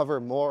we could cover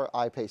more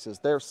I-Paces.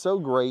 They're so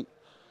great.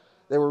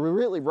 They were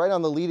really right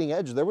on the leading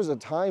edge. There was a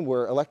time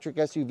where electric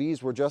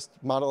SUVs were just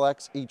Model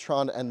X,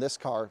 e-tron, and this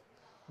car.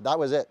 That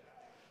was it.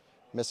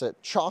 Miss it.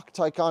 Chalk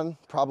Taycan,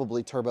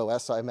 probably Turbo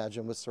S, I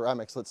imagine, with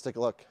ceramics. Let's take a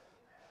look.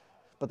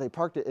 But they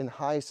parked it in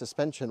high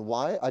suspension.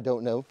 Why? I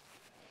don't know.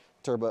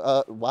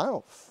 Turbo,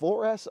 wow,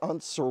 4S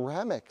on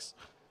ceramics.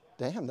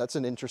 Damn, that's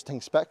an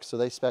interesting spec. So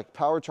they spec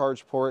power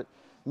charge port,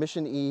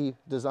 Mission E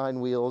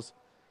design wheels.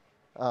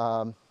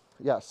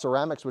 Yeah,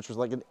 ceramics, which was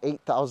like an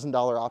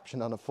 $8,000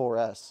 option on a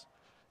 4S.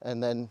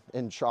 And then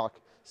in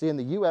chalk. See, in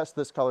the US,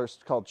 this color is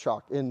called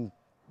chalk. In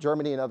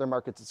Germany and other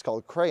markets, it's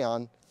called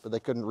crayon, but they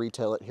couldn't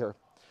retail it here.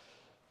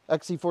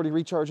 XC40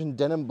 Recharge in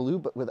denim blue,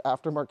 but with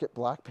aftermarket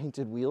black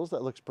painted wheels.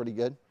 That looks pretty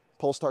good.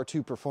 Polestar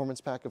 2 Performance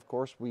Pack, of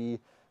course. We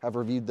have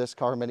reviewed this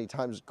car many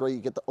times. Great,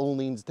 you get the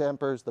Öhlins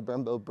dampers, the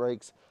Brembo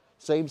brakes.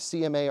 Same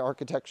CMA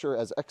architecture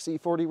as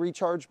XC40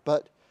 Recharge,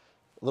 but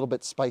a little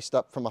bit spiced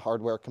up from a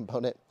hardware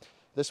component.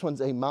 This one's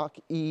a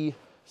Mach-E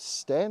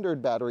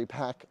standard battery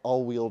pack,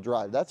 all-wheel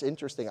drive. That's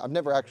interesting. I've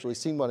never actually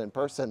seen one in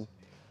person.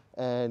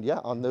 And yeah,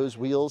 on those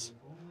wheels,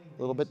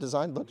 a little bit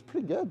designed, looks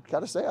pretty good.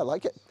 Gotta say, I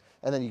like it.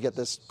 And then you get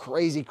this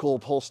crazy cool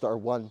Polestar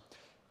 1.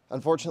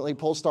 Unfortunately,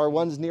 Polestar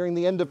 1's nearing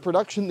the end of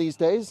production these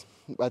days.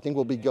 I think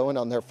we'll be going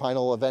on their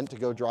final event to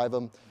go drive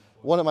them.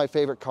 One of my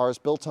favorite cars,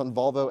 built on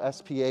Volvo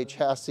SPA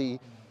chassis,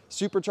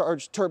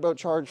 supercharged,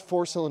 turbocharged,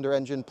 4-cylinder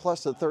engine,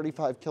 plus a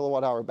 35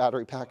 kilowatt hour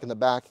battery pack in the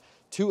back,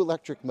 2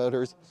 electric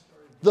motors,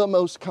 the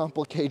most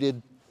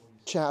complicated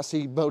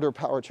chassis motor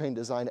powertrain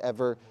design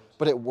ever,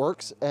 but it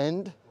works.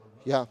 And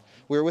yeah,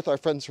 we were with our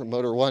friends from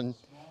Motor One.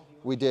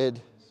 We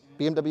did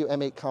BMW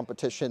M8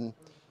 competition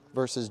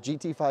versus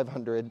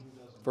GT500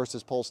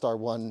 versus Polestar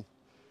 1,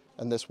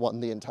 and this won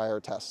the entire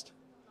test.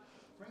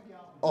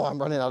 Oh, I'm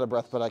running out of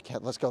breath, but I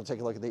can't. Let's go take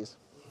a look at these.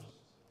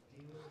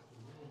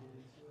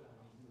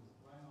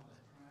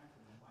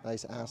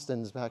 Nice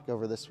Astons back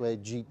over this way.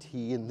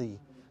 GT in the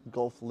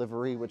Golf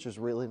livery, which is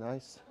really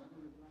nice.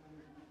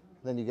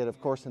 Then you get, of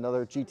course,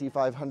 another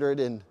GT500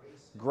 in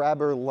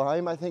Grabber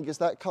Lime, I think is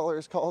that color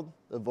is called.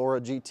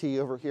 Evora GT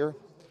over here.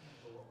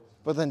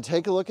 But then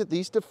take a look at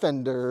these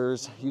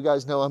Defenders. You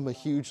guys know I'm a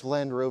huge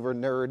Land Rover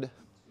nerd.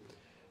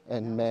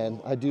 And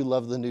man, I do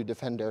love the new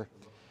Defender.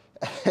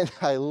 And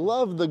I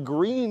love the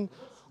green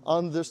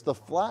on this, the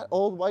flat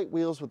old white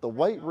wheels with the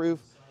white roof.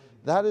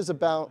 That is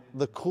about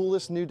the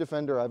coolest new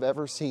Defender I've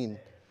ever seen.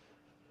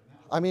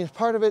 I mean,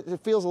 part of it, it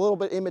feels a little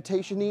bit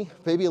imitation-y,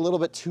 maybe a little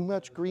bit too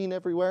much green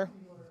everywhere.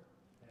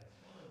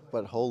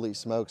 But holy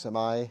smokes, am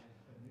I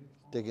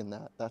digging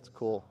that. That's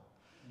cool.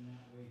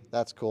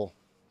 That's cool.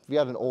 If you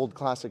had an old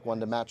classic one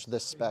to match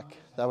this spec,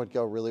 that would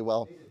go really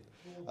well.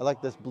 I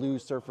like this blue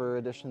Surfer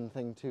Edition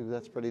thing too.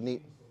 That's pretty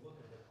neat.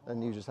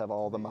 And you just have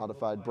all the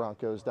modified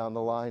Broncos down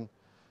the line.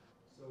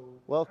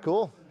 Well,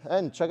 cool.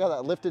 And check out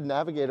that lifted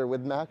Navigator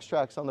with Max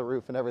Tracks on the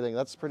roof and everything.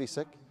 That's pretty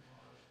sick.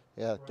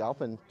 Yeah,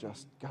 Galpin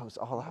just goes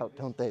all out,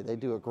 don't they? They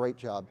do a great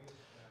job.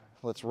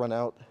 Let's run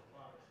out.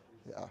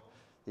 Yeah,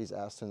 these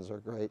Astons are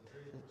great.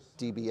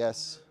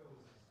 DBS,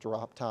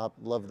 drop top,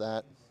 love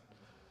that.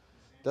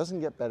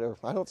 Doesn't get better.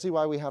 I don't see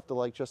why we have to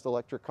like just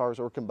electric cars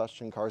or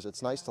combustion cars.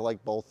 It's nice to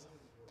like both.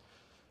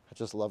 I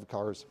just love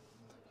cars.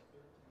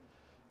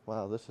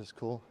 Wow, this is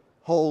cool.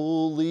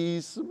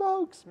 Holy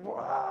smokes.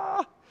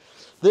 Wow.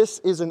 This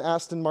is an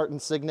Aston Martin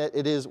Signet.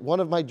 It is one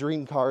of my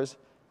dream cars.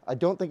 I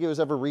don't think it was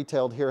ever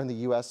retailed here in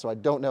the US, so I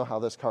don't know how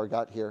this car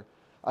got here.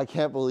 I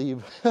can't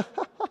believe.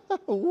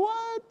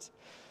 What?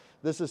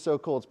 This is so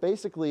cool. It's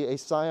basically a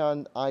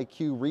Scion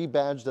IQ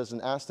rebadged as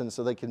an Aston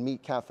so they can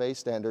meet CAFE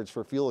standards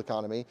for fuel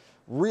economy.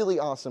 Really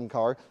awesome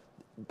car.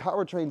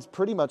 Powertrain's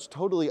pretty much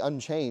totally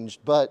unchanged,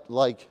 but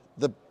like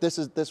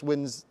this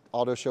wins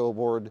Auto Show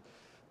Award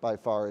by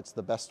far. It's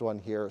the best one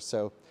here,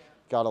 so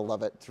gotta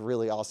love it. It's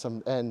really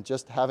awesome. And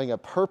just having a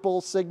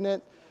purple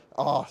Signet,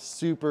 oh,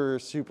 super,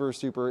 super,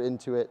 super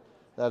into it.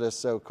 That is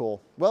so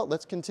cool. Well,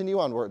 let's continue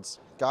onwards.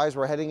 Guys,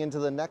 we're heading into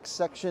the next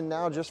section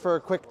now just for a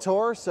quick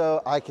tour,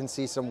 so I can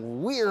see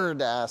some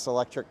weird ass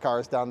electric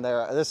cars down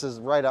there. This is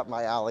right up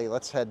my alley.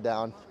 Let's head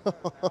down.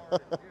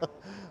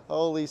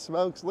 Holy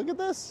smokes, look at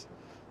this.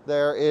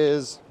 There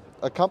is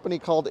a company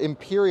called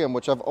Imperium,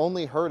 which I've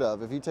only heard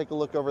of. If you take a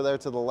look over there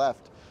to the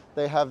left,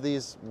 they have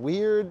these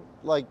weird,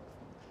 like,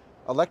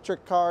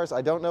 electric cars.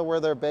 I don't know where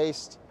they're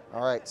based.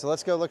 All right, so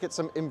let's go look at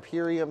some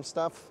Imperium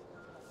stuff.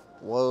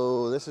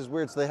 Whoa, this is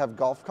weird. So they have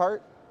golf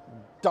cart,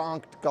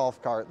 donked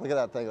golf cart. Look at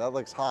that thing, that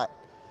looks hot.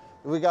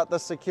 We got the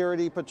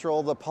security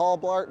patrol, the Paul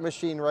Blart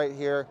machine right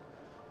here.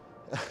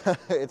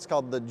 It's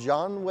called the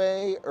John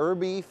Way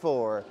Irby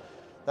 4.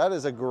 That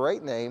is a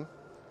great name.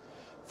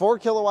 4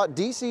 kilowatt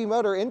DC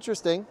motor,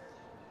 interesting.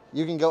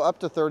 You can go up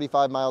to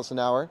 35 miles an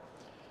hour,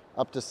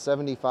 up to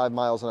 75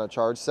 miles on a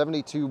charge,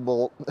 72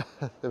 volt,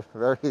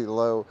 very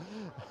low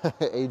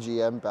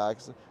AGM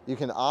packs. You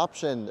can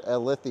option a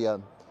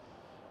lithium.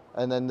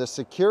 And then the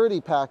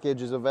security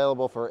package is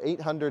available for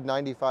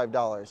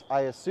 $895.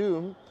 I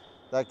assume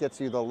that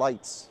gets you the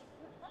lights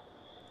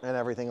and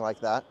everything like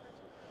that.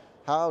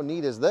 How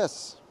neat is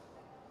this?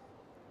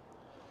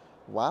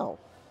 Wow.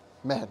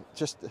 Man,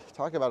 just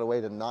talk about a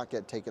way to not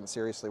get taken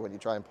seriously when you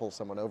try and pull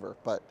someone over,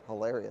 but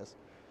hilarious.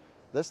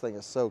 This thing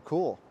is so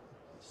cool.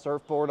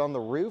 Surfboard on the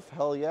roof,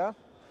 hell yeah.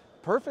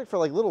 Perfect for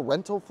like little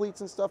rental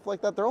fleets and stuff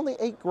like that. They're only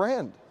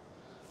 $8,000.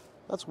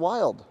 That's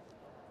wild.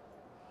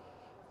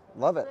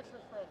 Love it.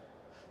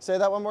 Say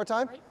that one more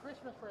time. Great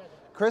Christmas present.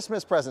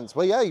 Christmas presents.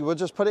 Well, yeah, you will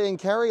just put it in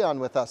carry-on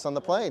with us on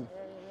the plane.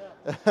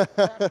 Yeah.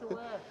 Back to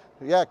where?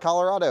 Yeah,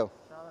 Colorado.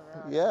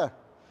 Colorado. Yeah.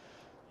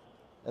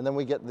 And then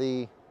we get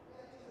the,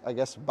 I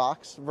guess,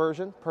 box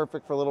version.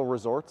 Perfect for little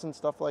resorts and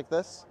stuff like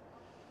this.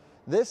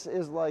 This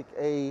is like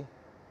a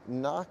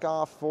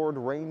knockoff Ford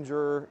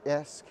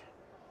Ranger-esque,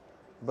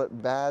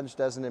 but badged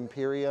as an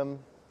Imperium.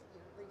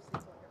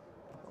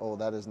 Oh,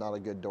 that is not a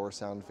good door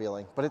sound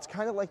feeling. But it's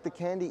kind of like the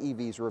Candy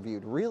EVs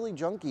reviewed. Really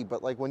junky,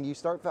 but like when you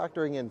start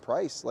factoring in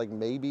price, like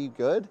maybe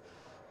good.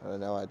 I don't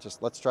know,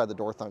 let's try the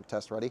door thunk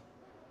test. Ready?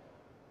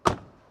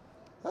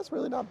 That's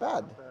really not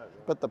bad.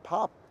 But the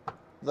pop,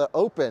 the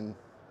open,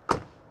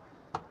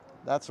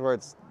 that's where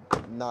it's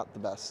not the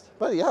best.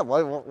 But yeah,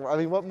 I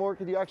mean, what more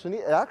could you actually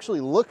need? It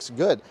actually looks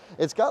good.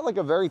 It's got like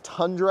a very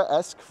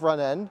Tundra-esque front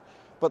end,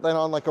 but then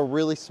on like a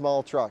really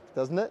small truck,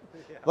 doesn't it?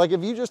 Yeah. Like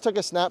if you just took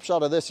a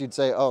snapshot of this, you'd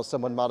say, oh,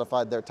 someone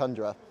modified their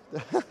Tundra.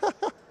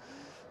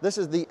 This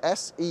is the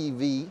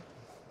SEV.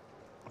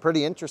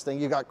 Pretty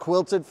interesting. You got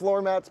quilted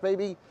floor mats,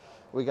 baby.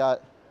 We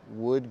got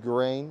wood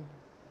grain.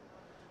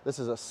 This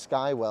is a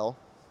Skywell.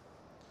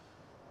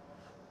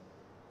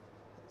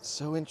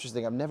 So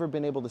interesting. I've never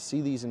been able to see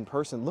these in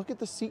person. Look at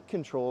the seat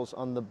controls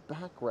on the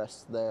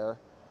backrest there.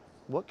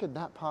 What could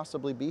that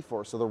possibly be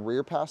for? So the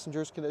rear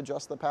passengers can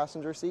adjust the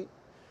passenger seat?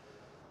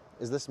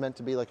 Is this meant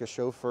to be like a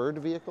chauffeured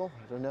vehicle?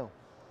 I don't know.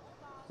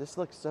 This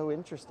looks so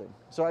interesting.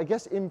 So I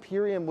guess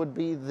Imperium would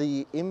be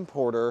the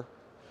importer.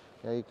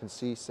 Yeah, you can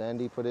see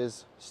Sandy put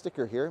his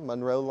sticker here,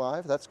 Monroe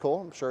Live. That's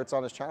cool. I'm sure it's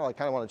on his channel. I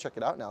kind of want to check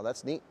it out now.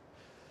 That's neat.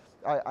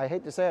 I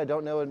hate to say I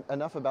don't know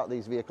enough about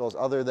these vehicles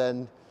other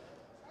than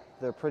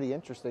they're pretty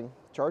interesting.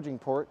 Charging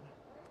port,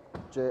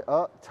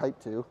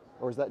 Type 2,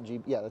 or is that G?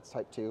 Yeah, that's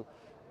Type 2.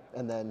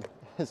 And then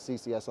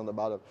CCS on the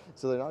bottom.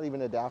 So they're not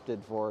even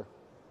adapted for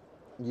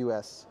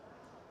US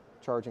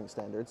charging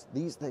standards.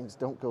 These things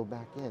don't go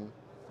back in.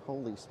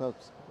 Holy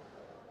smokes.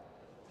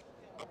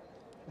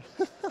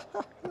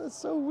 That's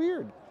so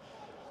weird.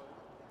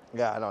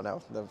 Yeah, I don't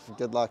know.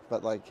 Good luck,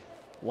 but like,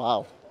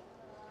 wow.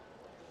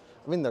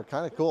 I mean, they're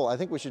kind of cool. I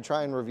think we should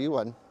try and review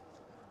one.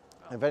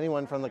 If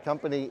anyone from the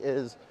company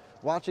is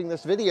watching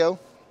this video,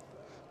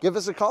 give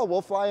us a call.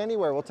 We'll fly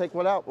anywhere. We'll take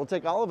one out. We'll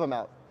take all of them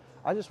out.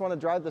 I just want to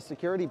drive the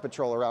security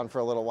patrol around for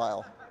a little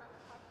while.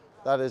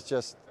 That is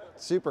just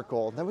super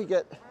cool. Then we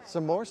get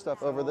some more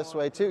stuff over this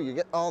way too. You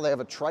get, oh, they have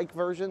a trike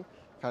version,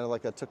 kind of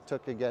like a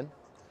tuk-tuk again.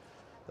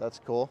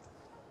 That's cool.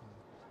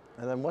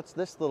 And then what's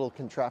this little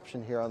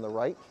contraption here on the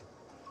right?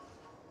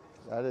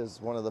 That is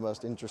one of the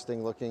most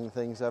interesting looking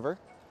things ever.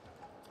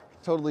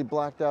 Totally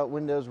blacked out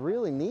windows.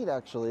 Really neat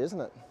actually, isn't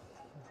it?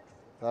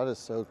 That is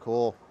so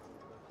cool.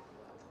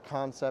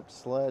 Concept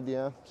sled,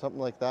 yeah, something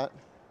like that.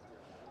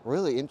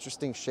 Really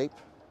interesting shape.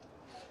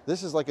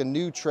 This is like a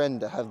new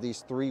trend to have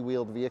these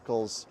three-wheeled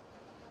vehicles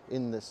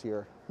in this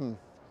year.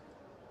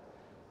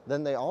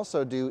 Then they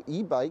also do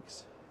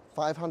e-bikes,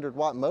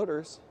 500-watt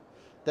motors.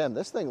 Damn,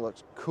 this thing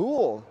looks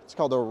cool. It's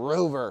called a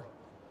Rover.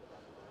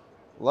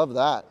 Love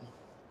that.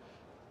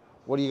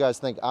 What do you guys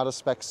think?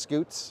 Out-of-spec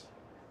scoots?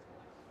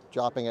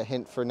 Dropping a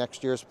hint for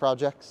next year's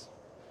projects.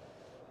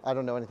 I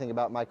don't know anything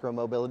about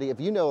micromobility. If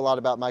you know a lot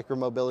about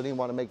micromobility and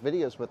want to make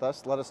videos with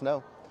us, let us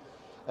know.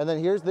 And then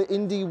here's the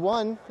Indy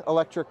 1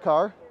 electric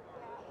car.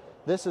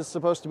 This is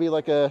supposed to be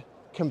like a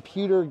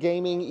computer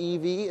gaming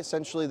EV.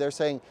 Essentially, they're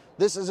saying,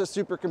 this is a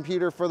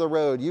supercomputer for the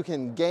road. You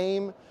can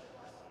game,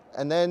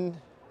 and then,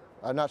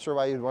 I'm not sure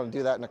why you'd want to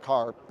do that in a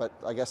car, but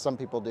I guess some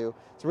people do.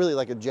 It's really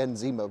like a Gen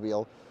Z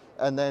mobile.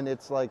 And then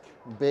it's like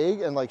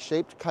big and like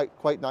shaped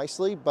quite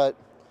nicely, but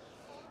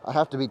I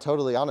have to be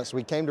totally honest.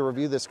 We came to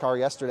review this car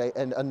yesterday,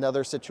 and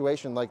another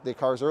situation like the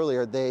cars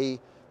earlier,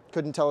 they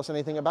couldn't tell us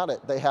anything about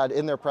it. They had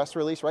in their press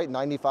release, right,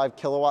 95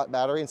 kilowatt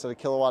battery instead of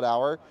kilowatt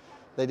hour.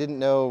 They didn't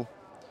know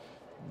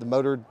the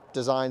motor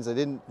designs. They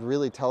didn't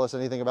really tell us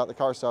anything about the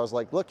car. So I was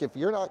like, look, if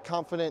you're not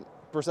confident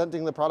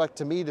presenting the product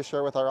to me to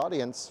share with our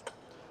audience,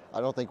 I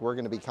don't think we're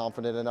going to be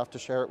confident enough to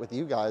share it with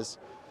you guys.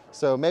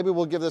 So maybe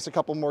we'll give this a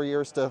couple more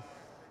years to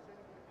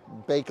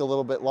bake a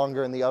little bit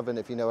longer in the oven,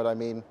 if you know what I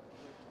mean.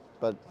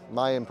 But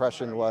my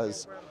impression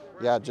was,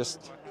 yeah,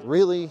 just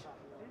really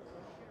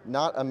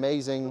not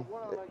amazing,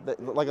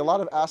 like a lot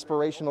of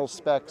aspirational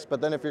specs.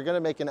 But then if you're going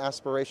to make an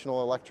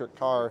aspirational electric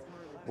car,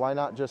 why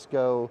not just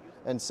go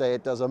and say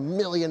it does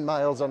 1,000,000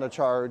 miles on a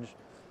charge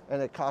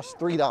and it costs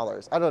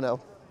 $3? I don't know.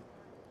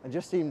 It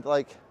just seemed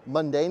like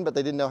mundane, but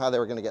they didn't know how they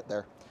were going to get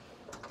there.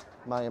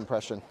 My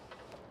impression.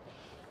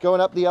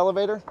 Going up the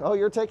elevator. Oh,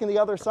 you're taking the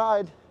other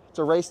side. It's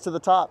a race to the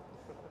top.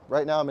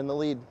 Right now I'm in the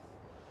lead.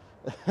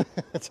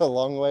 It's a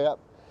long way up.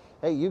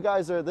 Hey, you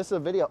guys are, this is a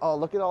video. Oh,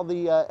 look at all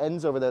the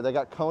ends over there. They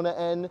got Kona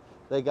end.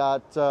 They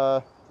got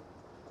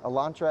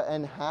Elantra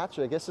and hatch,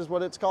 I guess is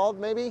what it's called,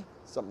 maybe?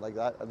 Something like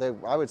that.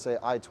 I would say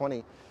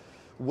I-20.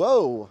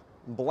 Whoa,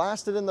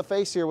 blasted in the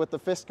face here with the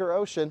Fisker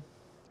Ocean.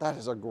 That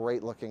is a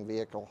great looking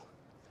vehicle.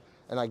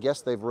 And I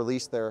guess they've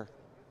released their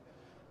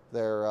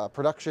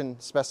production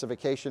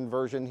specification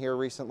version here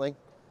recently.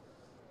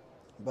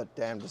 But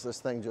damn, does this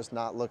thing just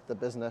not look the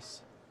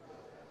business.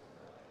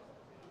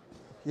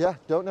 Yeah,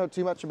 don't know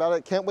too much about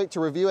it. Can't wait to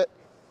review it.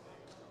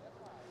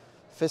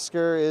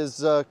 Fisker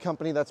is a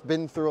company that's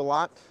been through a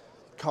lot.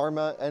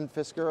 Karma and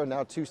Fisker are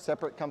now two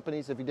separate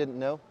companies, if you didn't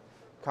know.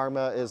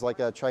 Karma is like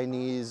a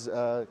Chinese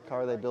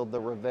car. They build the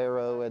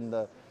Revero and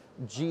the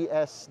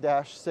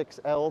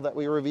GS-6L that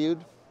we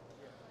reviewed.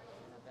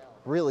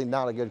 Really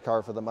not a good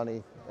car for the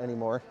money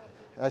anymore.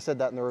 I said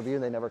that in the review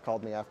and they never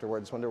called me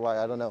afterwards. Wonder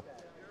why, I don't know.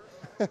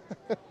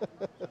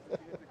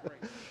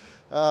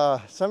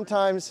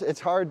 Sometimes it's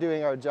hard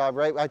doing our job,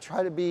 right? I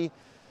try to be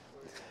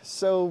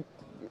so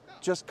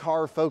just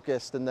car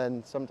focused, and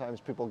then sometimes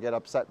people get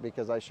upset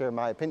because I share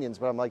my opinions,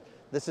 but I'm like,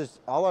 this is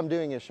all I'm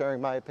doing is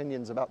sharing my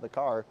opinions about the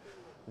car.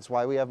 It's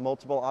why we have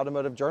multiple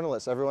automotive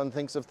journalists. Everyone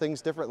thinks of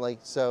things differently,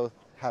 so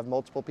have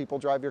multiple people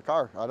drive your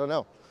car. I don't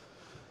know.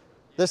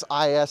 This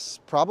IS,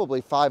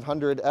 probably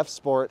 500 F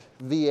Sport,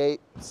 V8,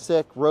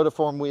 sick,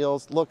 rotiform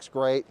wheels, looks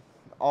great,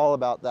 all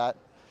about that.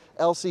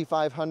 LC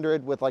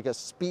 500 with like a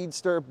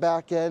speedster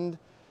back end.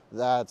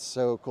 That's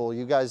so cool.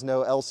 You guys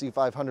know LC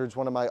 500 is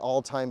one of my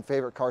all-time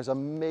favorite cars.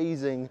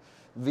 Amazing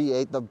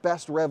V8, the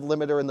best rev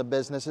limiter in the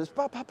business. Is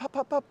pop, pop, pop,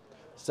 pop, pop.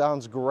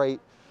 Sounds great.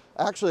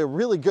 Actually, a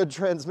really good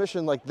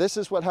transmission. Like, this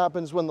is what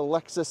happens when the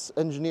Lexus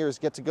engineers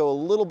get to go a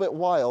little bit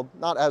wild.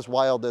 Not as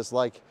wild as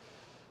like,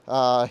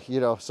 you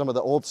know, some of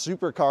the old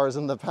supercars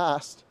in the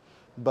past.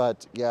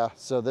 But yeah,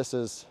 so this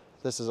is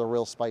a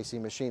real spicy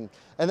machine.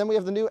 And then we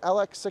have the new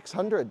LX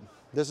 600.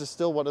 This is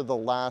still one of the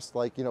last,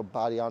 like, you know,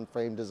 body on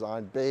frame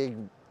design, big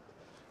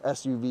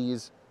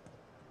SUVs.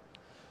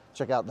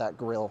 Check out that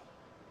grille.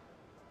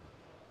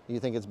 You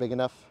think it's big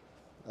enough?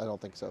 I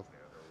don't think so.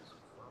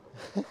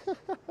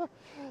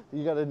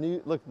 You got a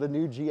new, look, the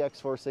new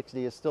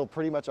GX460 is still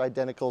pretty much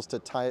identical to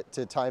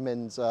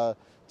Tyman's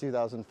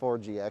 2004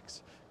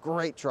 GX.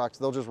 Great trucks,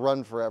 they'll just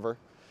run forever.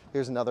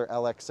 Here's another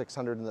LX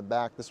 600 in the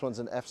back. This one's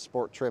an F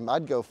Sport trim.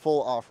 I'd go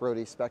full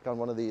off-roady spec on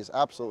one of these.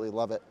 Absolutely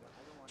love it.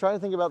 Trying to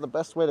think about the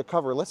best way to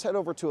cover. Let's head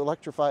over to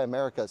Electrify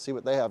America, see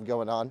what they have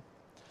going on.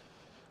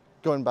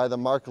 Going by the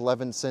Mark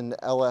Levinson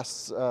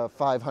LS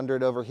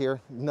 500 over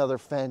here. Another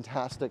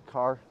fantastic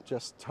car,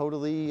 just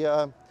totally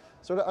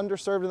sort of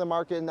underserved in the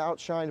market and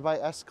outshined by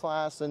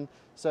S-Class and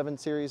 7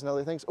 Series and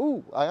other things.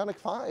 Ooh, Ioniq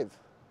 5.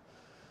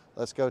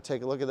 Let's go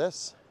take a look at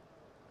this.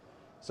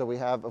 So we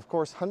have, of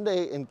course,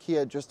 Hyundai and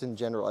Kia just in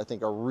general, I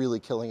think, are really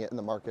killing it in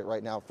the market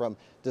right now, from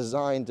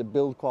design to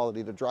build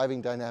quality to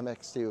driving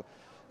dynamics to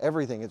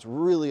everything. It's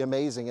really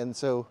amazing. And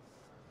so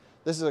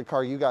this is a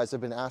car you guys have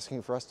been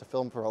asking for us to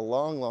film for a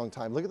long, long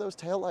time. Look at those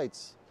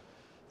taillights.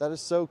 That is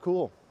so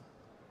cool.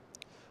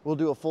 We'll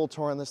do a full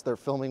tour on this. They're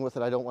filming with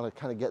it. I don't want to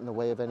kind of get in the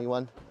way of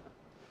anyone.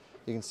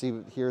 You can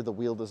see here the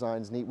wheel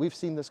design's neat. We've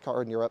seen this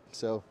car in Europe,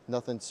 so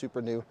nothing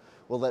super new.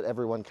 We'll let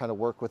everyone kind of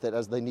work with it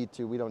as they need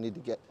to. We don't need to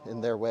get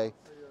in their way.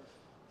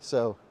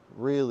 So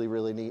really,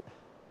 really neat.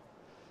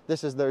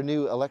 This is their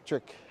new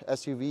electric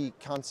SUV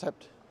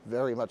concept.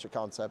 Very much a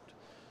concept.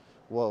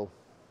 Whoa.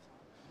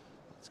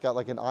 It's got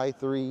like an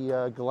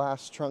i3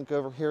 glass trunk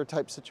over here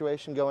type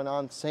situation going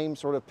on. Same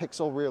sort of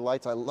pixel rear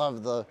lights. I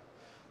love the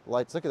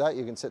lights. Look at that.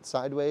 You can sit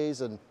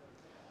sideways, and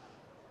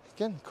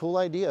again, cool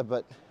idea,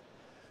 but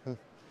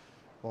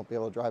won't be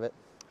able to drive it.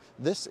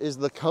 This is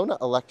the Kona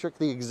Electric,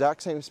 the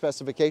exact same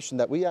specification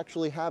that we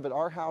actually have at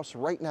our house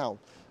right now.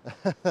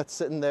 That's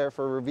sitting there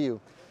for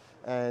review.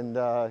 And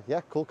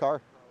yeah, cool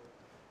car.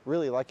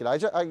 Really like it.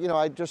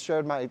 I just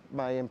shared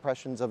my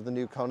impressions of the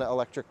new Kona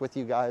Electric with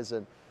you guys,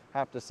 and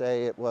have to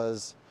say it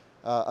was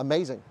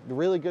amazing.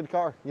 Really good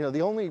car. You know,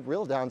 the only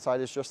real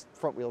downside is just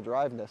front wheel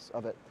driveness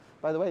of it.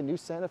 By the way, new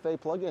Santa Fe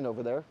plug-in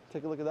over there.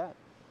 Take a look at that.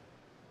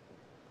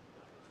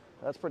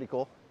 That's pretty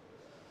cool.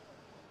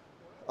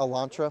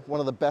 Elantra, one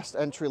of the best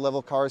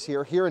entry-level cars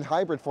here in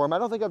hybrid form. I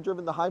don't think I've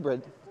driven the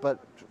hybrid, but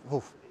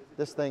oof,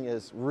 this thing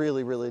is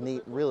really, really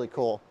neat, really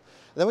cool.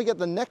 And then we get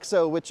the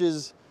Nexo, which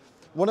is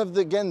one of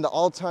the, again, the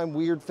all-time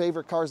weird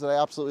favorite cars that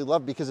I absolutely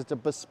love, because it's a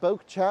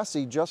bespoke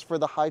chassis just for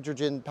the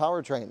hydrogen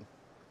powertrain.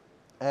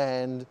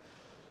 And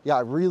yeah,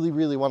 I really,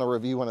 really want to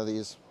review one of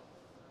these.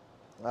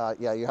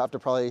 Yeah, you have to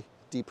probably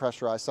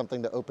depressurize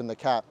something to open the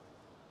cap.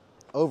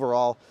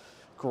 Overall,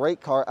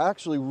 great car,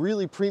 actually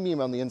really premium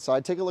on the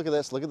inside. Take a look at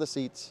this, look at the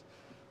seats,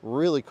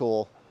 really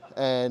cool.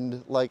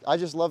 And like, I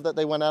just love that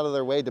they went out of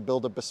their way to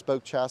build a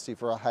bespoke chassis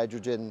for a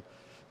hydrogen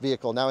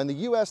vehicle. Now in the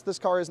US, this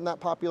car isn't that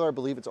popular. I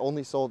believe it's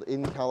only sold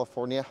in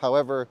California.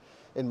 However,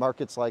 in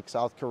markets like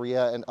South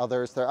Korea and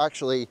others, they're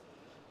actually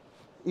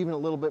even a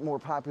little bit more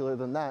popular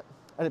than that.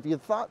 And if you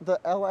thought the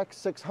LX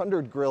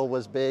 600 grille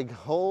was big,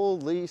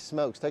 holy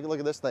smokes, take a look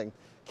at this thing.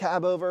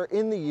 Cab over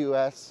in the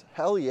US,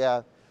 hell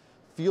yeah.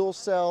 Fuel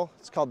cell,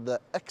 it's called the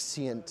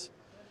Exient,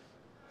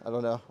 I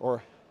don't know,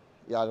 or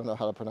Yeah, I don't know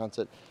how to pronounce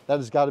it. That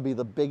has got to be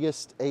the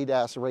biggest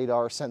ADAS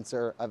radar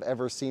sensor I've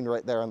ever seen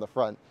right there on the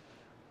front.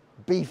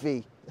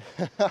 Beefy.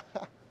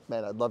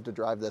 Man, I'd love to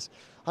drive this.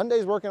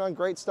 Hyundai's working on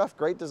great stuff,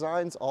 great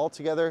designs, all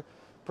together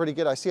pretty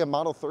good. I see a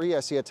Model 3, I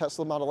see a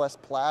Tesla Model S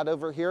Plaid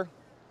over here.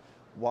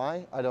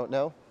 Why? I don't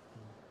know.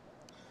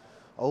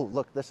 Oh,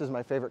 look, this is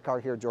my favorite car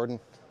here, Jordan.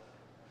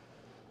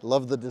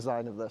 Love the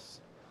design of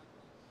this.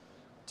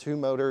 2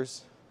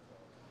 motors,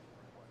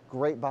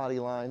 great body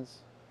lines,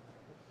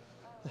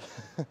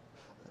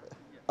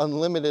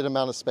 unlimited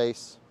amount of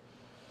space.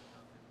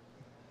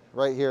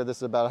 Right here, this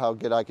is about how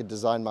good I could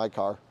design my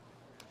car.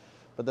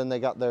 But then they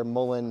got their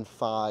Mullen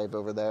 5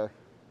 over there.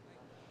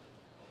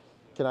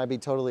 Can I be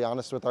totally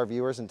honest with our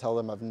viewers and tell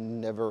them I've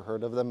never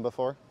heard of them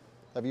before?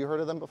 Have you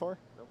heard of them before?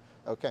 Nope.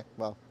 Okay,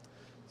 well,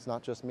 it's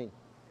not just me.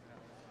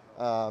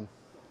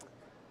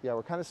 Yeah,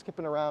 we're kind of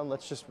skipping around.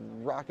 Let's just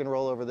rock and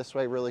roll over this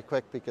way really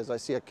quick because I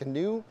see a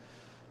Canoo,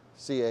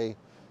 see a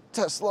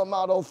Tesla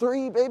Model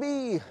 3,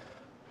 baby.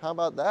 How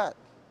about that?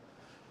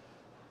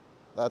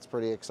 That's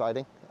pretty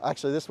exciting.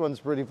 Actually, this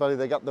one's pretty funny.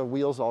 They got the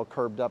wheels all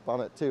curved up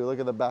on it too. Look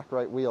at the back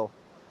right wheel.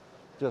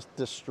 Just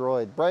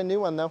destroyed. Brand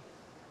new one though.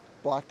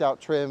 Blacked out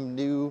trim,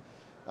 new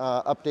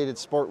updated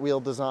sport wheel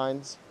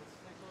designs.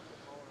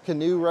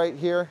 Canoo right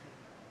here.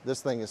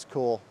 This thing is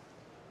cool.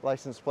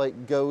 License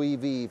plate Go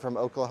EV from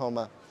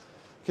Oklahoma.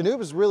 Canoo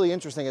is really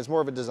interesting. It's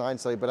more of a design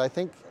study, but I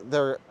think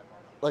they're,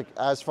 like,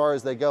 as far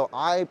as they go,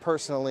 I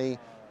personally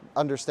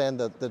understand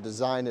that the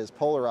design is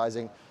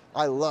polarizing.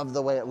 I love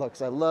the way it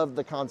looks. I love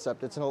the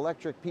concept. It's an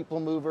electric people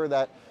mover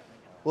that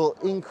will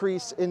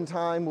increase in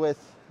time with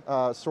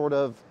sort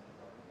of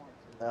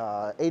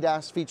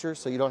ADAS features,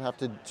 so you don't have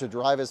to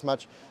drive as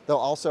much. They'll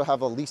also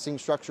have a leasing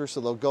structure, so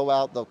they'll go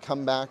out, they'll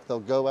come back, they'll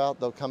go out,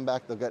 they'll come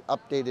back, they'll get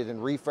updated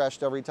and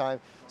refreshed every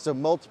time. So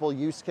multiple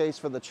use case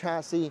for the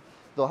chassis.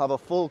 They'll have a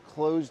full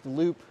closed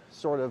loop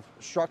sort of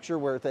structure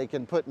where they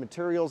can put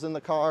materials in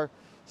the car,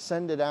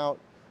 send it out,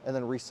 and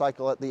then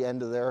recycle at the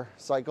end of their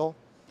cycle.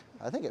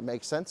 I think it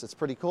makes sense. It's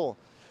pretty cool.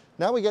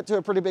 Now we get to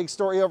a pretty big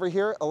story over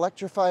here.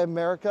 Electrify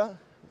America,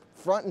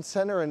 front and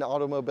center in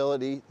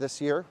automobility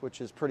this year, which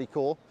is pretty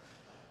cool.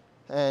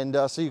 And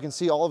so you can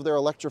see all of their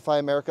Electrify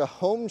America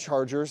home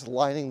chargers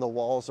lining the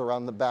walls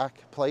around the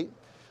back plate.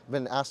 I've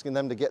been asking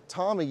them to get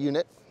Tom a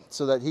unit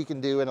so that he can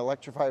do an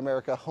Electrify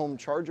America home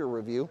charger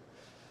review.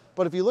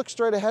 But if you look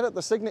straight ahead at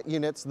the Signet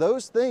units,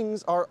 those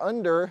things are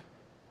under,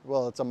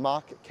 well, it's a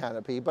mock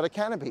canopy, but a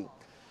canopy.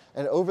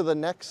 And over the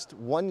next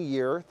 1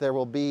 year, there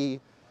will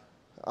be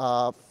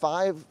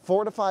 400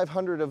 to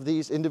 500 of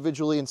these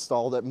individually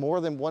installed at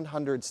more than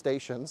 100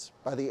 stations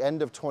by the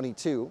end of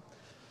 22.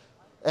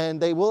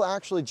 And they will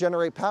actually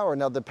generate power.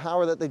 Now, the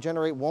power that they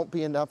generate won't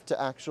be enough to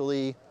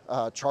actually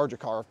charge a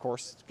car, of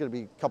course. It's going to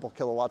be a couple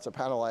kilowatts of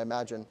panel, I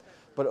imagine.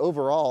 But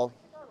overall,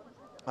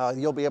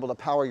 you'll be able to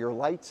power your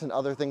lights and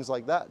other things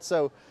like that.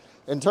 So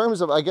in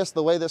terms of, I guess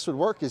the way this would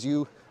work is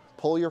you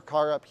pull your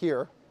car up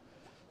here.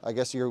 I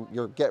guess you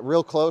get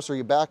real close or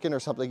you back in or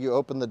something, you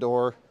open the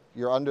door,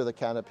 you're under the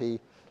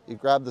canopy, you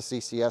grab the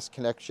CCS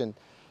connection,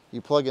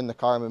 you plug in the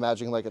car. I'm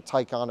imagining like a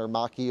Taycan or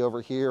Mach-E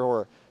over here,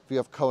 or if you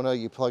have Kona,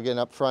 you plug in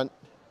up front.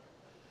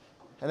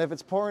 And if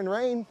it's pouring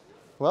rain,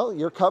 well,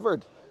 you're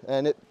covered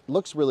and it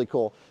looks really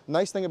cool.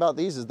 Nice thing about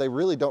these is they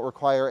really don't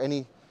require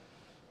any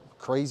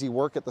crazy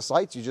work at the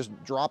sites. You just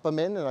drop them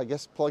in and I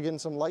guess plug in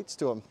some lights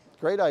to them.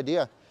 Great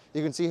idea.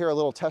 You can see here a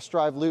little test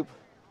drive loop.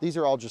 These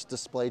are all just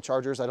display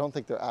chargers. I don't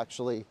think they're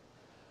actually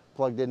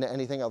plugged into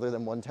anything other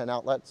than 110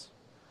 outlets.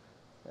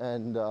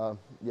 And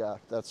yeah,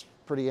 that's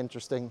pretty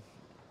interesting.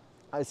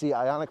 I see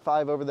Ioniq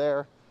 5 over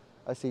there.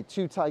 I see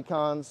 2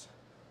 Taycans,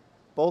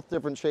 both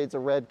different shades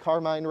of red,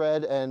 carmine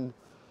red, and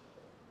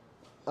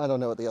I don't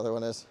know what the other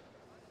one is.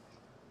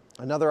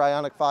 Another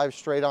Ioniq 5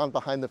 straight on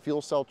behind the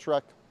fuel cell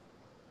truck.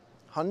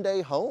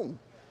 Hyundai Home,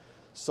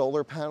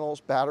 solar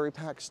panels, battery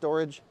pack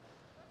storage.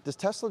 Does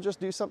Tesla just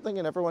do something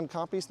and everyone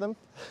copies them?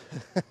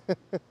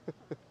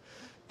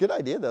 Good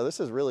idea though, this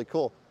is really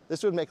cool.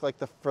 This would make like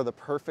for the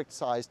perfect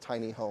size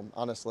tiny home,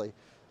 honestly.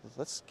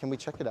 Can we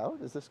check it out?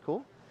 Is this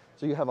cool?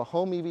 So you have a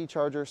home EV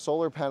charger,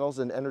 solar panels,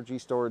 and energy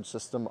storage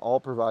system, all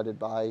provided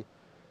by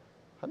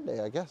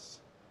Hyundai, I guess.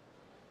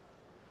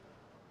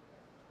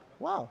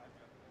 Wow.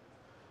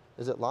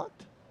 Is it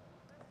locked?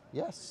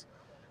 Yes.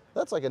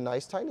 That's like a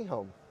nice tiny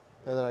home.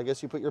 And then I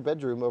guess you put your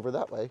bedroom over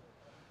that way.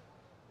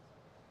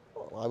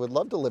 Well, I would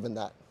love to live in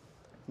that.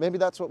 Maybe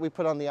that's what we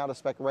put on the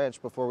out-of-spec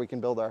ranch before we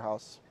can build our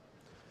house.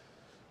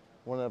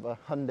 One of a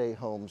Hyundai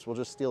homes. We'll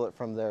just steal it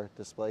from their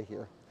display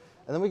here.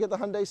 And then we get the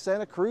Hyundai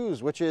Santa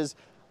Cruz, which is,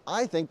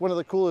 I think, one of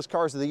the coolest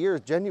cars of the year,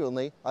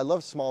 genuinely. I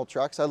love small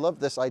trucks. I love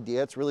this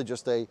idea. It's really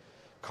just a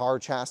car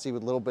chassis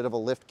with a little bit of a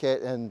lift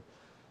kit and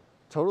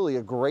totally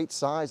a great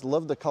size.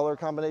 Love the color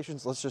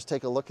combinations. Let's just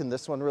take a look in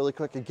this one really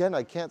quick. Again,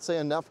 I can't say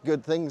enough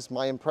good things.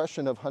 My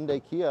impression of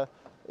Hyundai Kia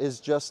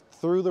is just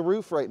through the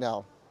roof right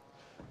now.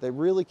 They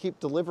really keep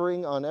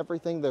delivering on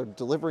everything. They're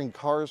delivering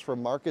cars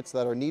from markets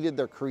that are needed.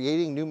 They're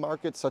creating new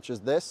markets such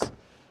as this.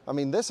 I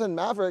mean, this and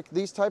Maverick,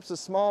 these types of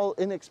small,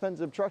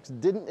 inexpensive trucks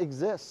didn't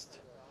exist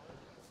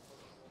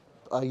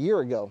a year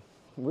ago,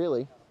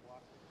 really.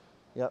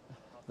 Yep,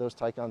 those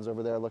Taycans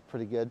over there look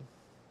pretty good.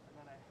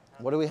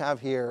 What do we have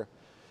here?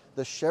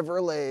 The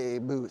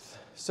Chevrolet booth.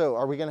 So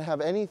are we gonna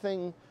have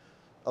anything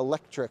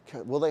electric?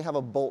 Will they have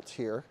a Bolt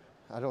here?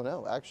 I don't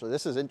know, actually.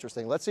 This is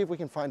interesting. Let's see if we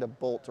can find a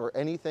Bolt or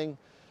anything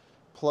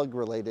plug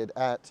related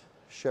at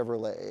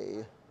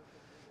Chevrolet.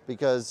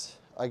 Because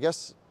I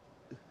guess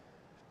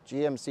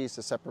GMC is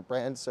a separate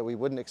brand, so we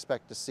wouldn't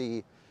expect to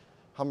see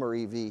Hummer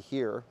EV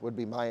here, would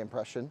be my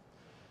impression.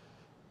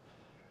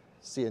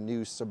 See a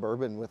new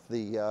Suburban with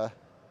the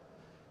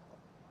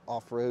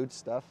off-road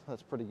stuff.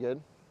 That's pretty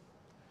good.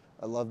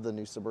 I love the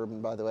new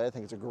Suburban, by the way. I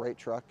think it's a great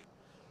truck.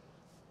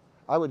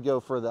 I would go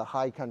for the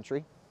High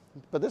Country,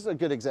 but this is a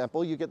good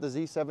example. You get the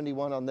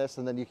Z71 on this,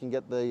 and then you can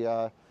get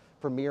the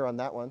Premier on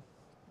that one.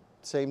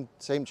 Same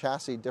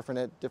chassis,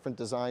 different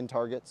design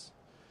targets.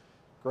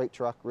 Great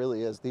truck,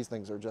 really is. These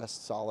things are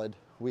just solid.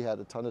 We had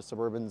a ton of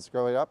Suburbans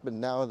growing up, and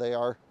now they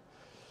are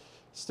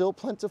still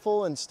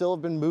plentiful and still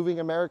have been moving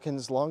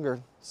Americans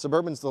longer.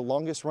 Suburban's the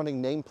longest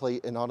running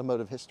nameplate in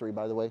automotive history,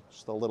 by the way.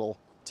 Just a little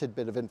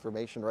tidbit of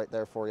information right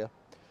there for you.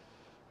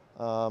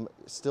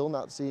 Still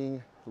not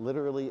seeing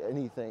literally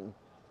anything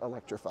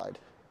electrified.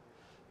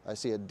 I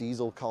see a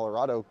diesel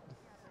Colorado,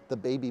 the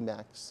Baby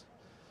Max.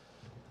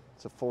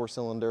 It's a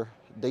 4-cylinder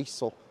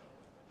diesel.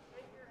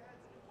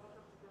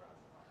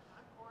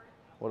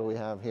 What do we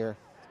have here?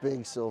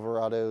 Big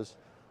Silverados.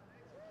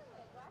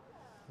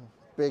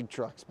 Big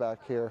trucks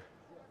back here.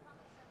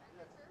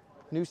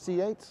 New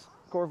C8s,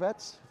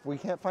 Corvettes. If we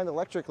can't find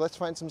electric, let's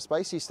find some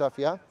spicy stuff,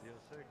 yeah?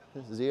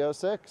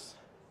 Z06.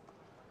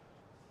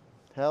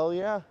 Hell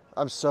yeah.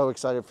 I'm so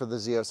excited for the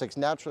Z06.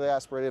 Naturally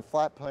aspirated,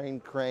 flat plane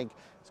crank.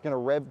 It's gonna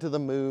rev to the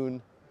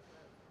moon.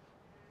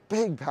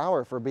 Big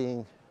power for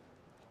being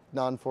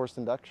non-forced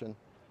induction.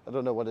 I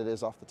don't know what it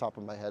is off the top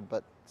of my head,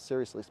 but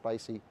seriously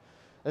spicy.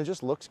 And it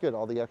just looks good.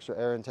 All the extra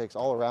air intakes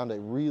all around, a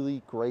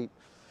really great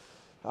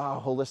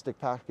holistic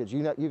package.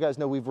 You guys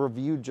know we've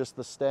reviewed just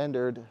the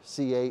standard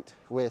C8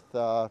 with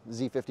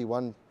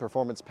Z51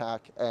 performance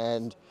pack,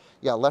 and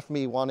yeah, left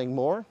me wanting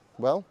more.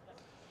 Well,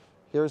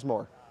 here's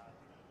more.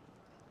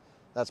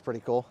 That's pretty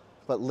cool,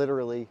 but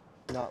literally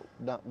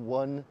not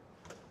one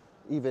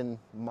even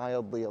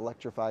mildly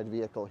electrified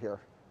vehicle here.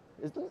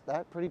 Isn't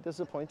that pretty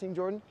disappointing,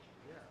 Jordan?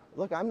 Yeah.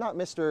 Look, I'm not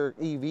Mr.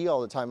 EV all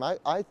the time.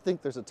 I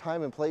think there's a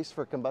time and place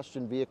for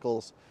combustion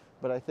vehicles,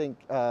 but I think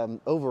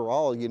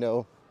overall, you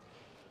know,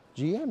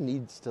 GM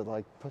needs to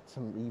like put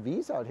some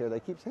EVs out here. They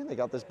keep saying they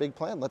got this big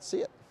plan. Let's see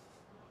it.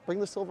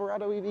 Bring the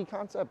Silverado EV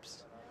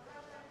concepts.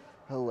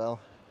 Oh well,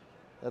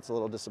 that's a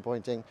little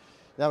disappointing.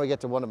 Now we get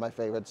to one of my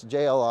favorites,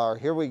 JLR.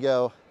 Here we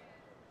go.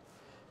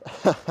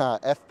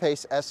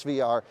 F-Pace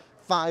SVR,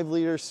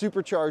 5-liter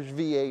supercharged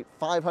V8,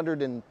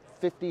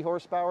 550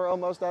 horsepower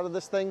almost out of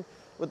this thing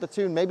with the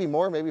tune, maybe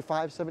more, maybe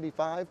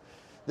 575.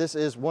 This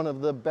is one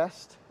of the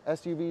best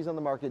SUVs on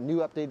the market. New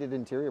updated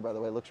interior, by the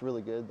way, looks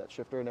really good, that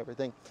shifter and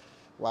everything.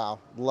 Wow,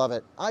 love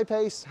it.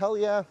 I-Pace, hell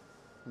yeah.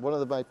 One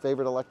of my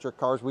favorite electric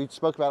cars. We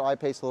spoke about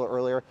I-Pace a little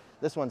earlier.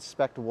 This one's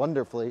spec'd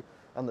wonderfully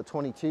on the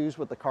 22s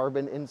with the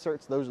carbon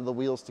inserts. Those are the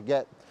wheels to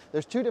get.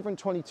 There's 2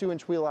 different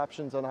 22-inch wheel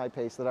options on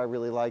I-Pace that I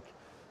really like.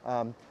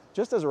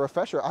 Just as a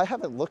refresher, I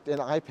haven't looked in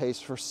I-Pace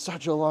for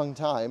such a long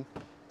time.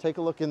 Take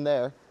a look in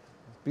there.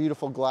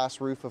 Beautiful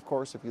glass roof, of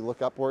course, if you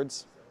look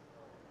upwards.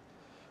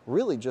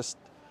 Really just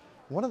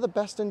one of the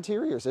best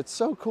interiors. It's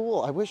so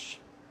cool. I wish.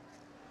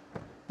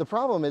 The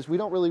problem is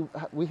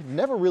we've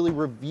never really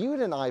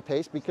reviewed an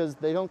I-Pace because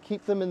they don't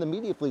keep them in the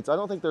media fleets. I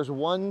don't think there's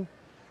one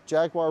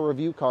Jaguar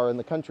review car in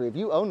the country. If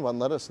you own one,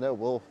 let us know.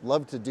 We'll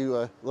love to do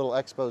a little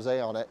expose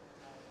on it.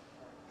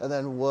 And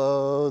then,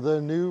 whoa,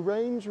 the new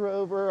Range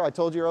Rover. I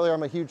told you earlier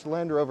I'm a huge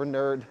Land Rover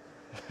nerd.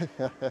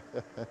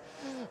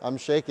 I'm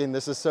shaking.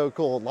 This is so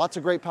cool. Lots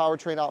of great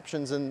powertrain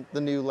options in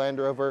the new Land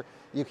Rover.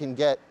 You can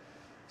get,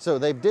 so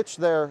they've ditched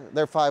their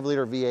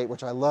 5-liter V8,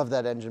 which I love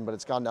that engine, but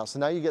it's gone now. So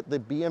now you get the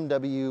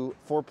BMW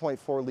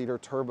 4.4-liter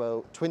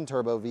turbo, twin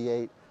turbo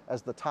V8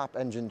 as the top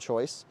engine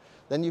choice.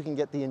 Then you can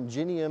get the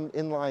Ingenium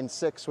inline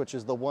 6, which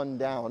is the one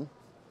down,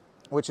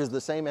 which is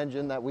the same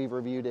engine that we've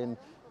reviewed in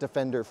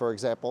Defender, for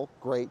example.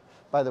 Great.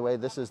 By the way,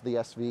 this is the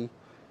SV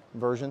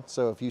version.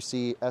 So if you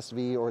see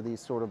SV or these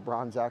sort of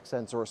bronze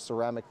accents or a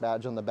ceramic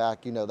badge on the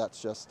back, you know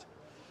that's just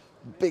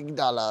big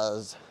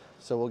dollars.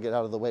 So we'll get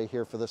out of the way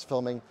here for this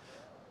filming.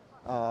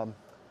 I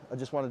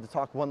just wanted to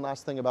talk one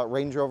last thing about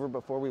Range Rover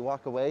before we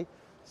walk away.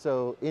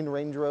 So in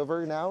Range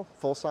Rover now,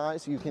 full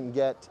size, you can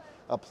get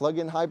a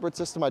plug-in hybrid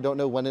system. I don't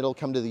know when it'll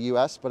come to the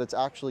US, but it's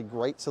actually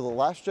great. So the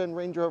last gen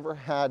Range Rover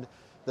had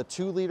the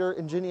 2-liter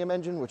Ingenium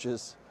engine, which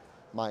is,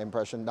 my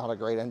impression, not a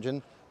great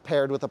engine,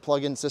 paired with a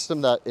plug-in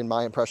system that, in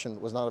my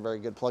impression, was not a very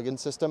good plug-in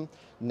system.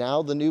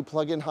 Now the new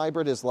plug-in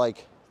hybrid is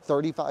like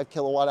 35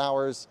 kilowatt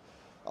hours,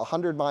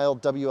 100-mile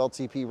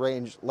WLTP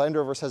range. Land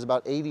Rover says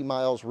about 80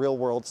 miles real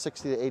world,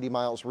 60 to 80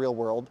 miles real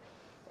world.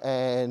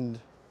 And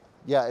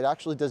yeah, it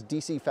actually does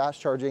DC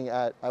fast charging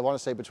at, I want to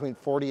say, between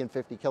 40 and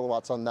 50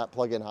 kilowatts on that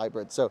plug-in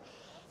hybrid. So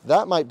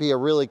that might be a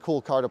really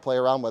cool car to play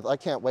around with. I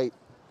can't wait.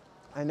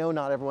 I know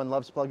not everyone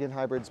loves plug-in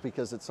hybrids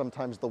because it's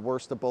sometimes the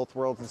worst of both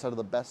worlds instead of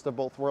the best of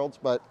both worlds,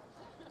 but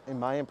in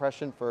my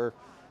impression for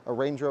a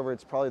Range Rover,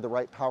 it's probably the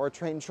right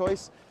powertrain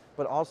choice.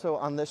 But also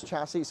on this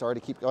chassis, sorry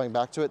to keep going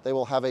back to it, they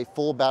will have a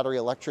full battery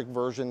electric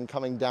version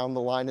coming down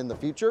the line in the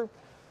future.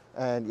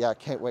 And yeah,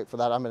 can't wait for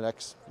that. I'm an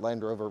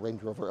ex-Land Rover,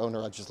 Range Rover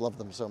owner. I just love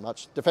them so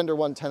much. Defender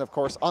 110, of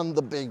course, on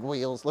the big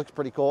wheels. Looks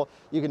pretty cool.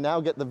 You can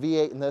now get the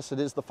V8 in this. It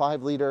is the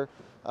 5-liter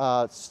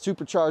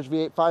supercharged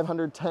V8,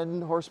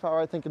 510 horsepower,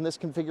 I think, in this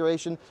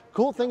configuration.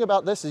 Cool thing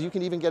about this is you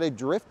can even get a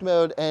drift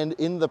mode, and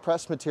in the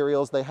press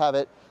materials, they have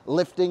it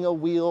lifting a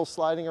wheel,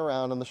 sliding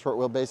around on the short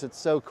wheelbase. It's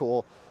so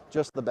cool.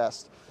 Just the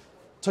best.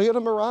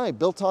 Toyota Mirai,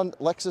 built on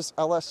Lexus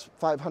LS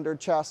 500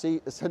 chassis,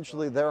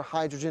 essentially their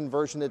hydrogen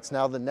version. It's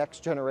now the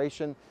next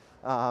generation.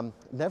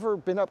 Never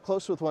been up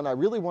close with one. I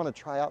really want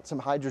to try out some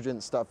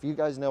hydrogen stuff. You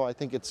guys know I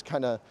think it's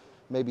kind of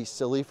maybe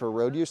silly for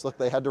road use. Look,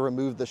 they had to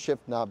remove the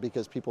shift knob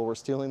because people were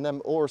stealing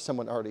them or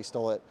someone already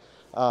stole it.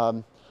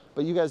 But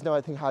you guys know I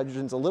think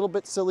hydrogen's a little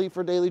bit silly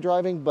for daily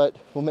driving, but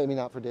well, maybe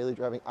not for daily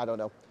driving. I don't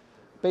know.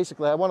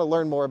 Basically, I want to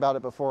learn more about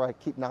it before I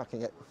keep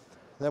knocking it.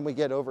 Then we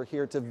get over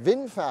here to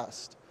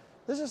VinFast.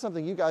 This is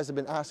something you guys have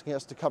been asking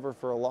us to cover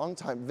for a long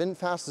time.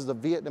 VinFast is a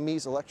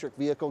Vietnamese electric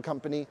vehicle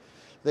company.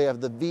 They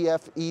have the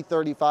VF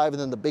E35 and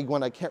then the big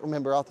one, I can't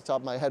remember off the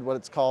top of my head what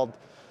it's called.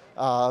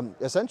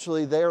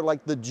 Essentially, they're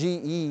like the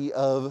GE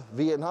of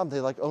Vietnam.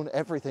 They like own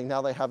everything.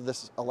 Now they have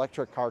this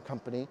electric car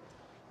company.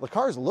 The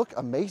cars look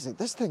amazing.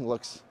 This thing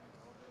looks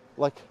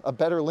like a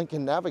better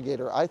Lincoln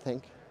Navigator, I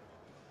think.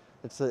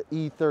 It's the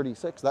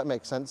E36, that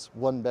makes sense,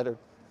 one better.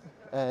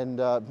 And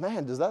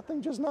man, does that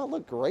thing just not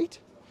look great?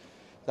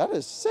 That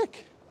is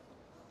sick.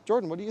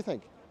 Jordan, what do you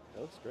think?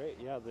 That looks great.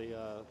 Yeah,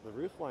 the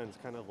roof line's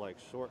kind of like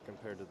short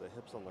compared to the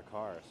hips on the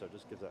car, so it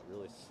just gives that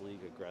really sleek,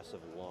 aggressive,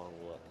 long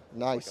look.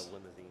 Nice. Like a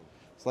limousine.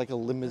 It's like a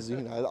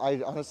limousine.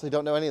 I honestly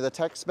don't know any of the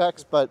tech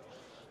specs, but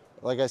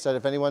like I said,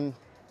 if anyone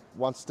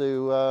wants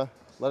to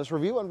let us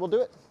review one, we'll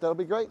do it. That'll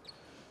be great.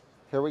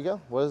 Here we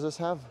go. What does this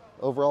have?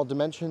 Overall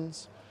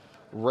dimensions,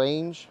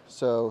 range.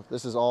 So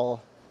this is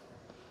all.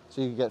 So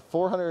you get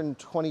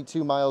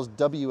 422 miles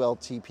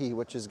WLTP,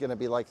 which is going to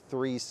be like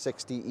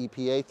 360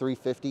 EPA,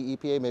 350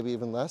 EPA, maybe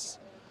even less.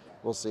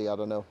 We'll see, I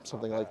don't know,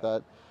 something like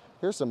that.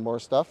 Here's some more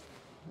stuff.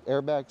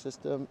 Airbag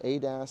system,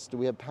 ADAS, do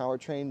we have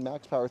powertrain,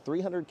 max power,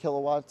 300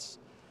 kilowatts,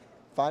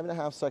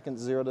 5.5 seconds,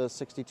 0 to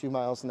 62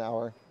 miles an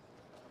hour.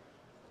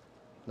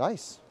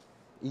 Nice.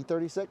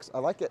 E36, I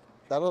like it.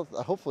 That'll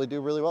hopefully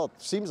do really well.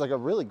 Seems like a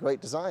really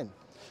great design.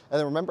 And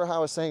then remember how I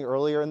was saying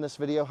earlier in this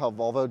video how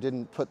Volvo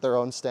didn't put their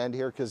own stand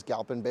here because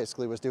Galpin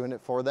basically was doing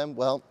it for them?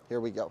 Well,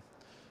 here we go.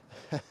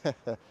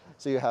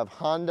 So you have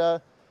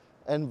Honda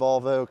and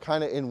Volvo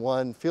kind of in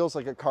one. Feels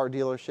like a car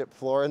dealership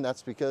floor, and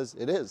that's because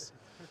it is.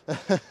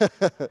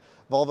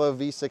 Volvo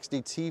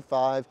V60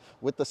 T5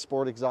 with the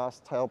sport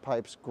exhaust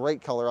tailpipes.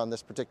 Great color on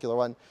this particular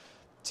one.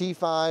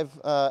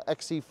 T5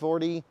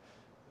 XC40.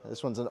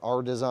 This one's an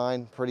R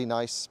design, pretty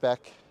nice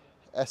spec.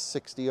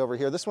 S60 over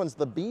here. This one's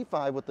the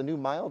B5 with the new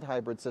mild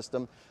hybrid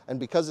system, and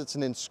because it's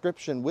an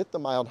inscription with the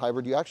mild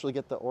hybrid, you actually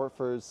get the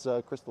Orpheus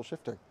crystal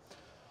shifter,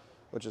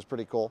 which is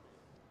pretty cool.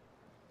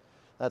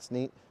 That's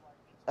neat.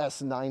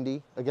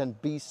 S90, again,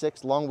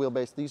 B6, long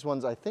wheelbase. These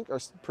ones I think are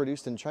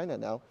produced in China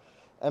now.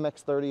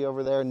 MX-30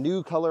 over there,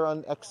 new color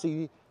on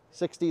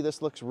XC60.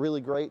 This looks really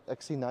great.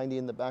 XC90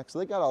 in the back. So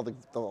they got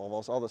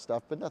almost all the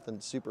stuff, but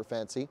nothing super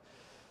fancy.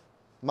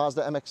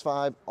 Mazda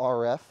MX-5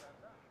 RF.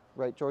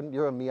 Right, Jordan?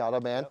 You're a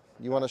Miata man. Yep.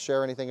 You want to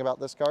share anything about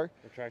this car?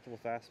 Retractable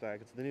fastback.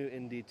 It's the new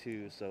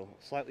ND2, so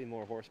slightly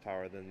more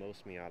horsepower than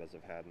most Miatas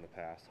have had in the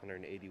past.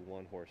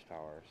 181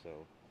 horsepower, so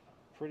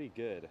pretty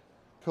good.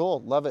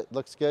 Cool. Love it.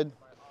 Looks good.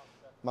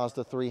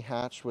 Mazda 3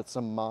 hatch with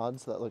some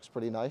mods. That looks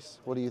pretty nice.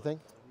 What do you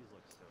think?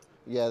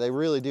 Yeah, they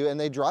really do. And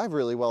they drive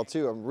really well,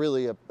 too. I'm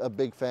really a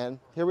big fan.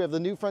 Here we have the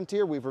new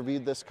Frontier. We've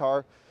reviewed this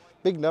car.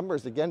 Big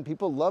numbers. Again,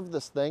 people love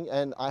this thing,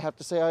 and I have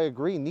to say I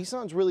agree.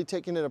 Nissan's really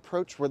taken an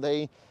approach where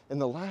they, in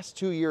the last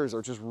 2 years,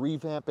 are just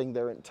revamping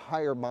their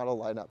entire model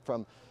lineup,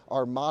 from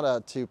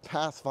Armada to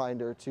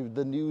Pathfinder to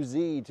the new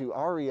Z to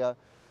Aria,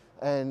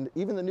 and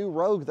even the new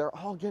Rogue. They're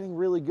all getting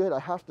really good. I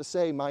have to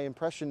say my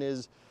impression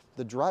is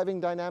the driving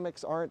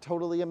dynamics aren't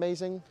totally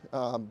amazing,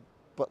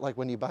 but like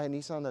when you buy a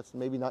Nissan, that's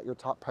maybe not your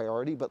top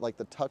priority, but like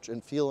the touch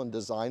and feel and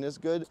design is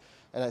good,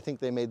 and I think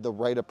they made the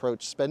right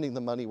approach, spending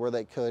the money where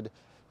they could,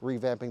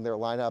 revamping their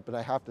lineup, and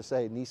I have to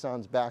say,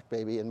 Nissan's back,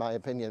 baby, in my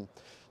opinion.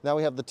 Now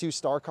we have the two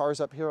star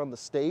cars up here on the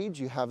stage.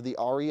 You have the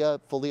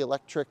Aria, fully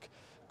electric.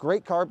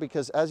 Great car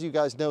because, as you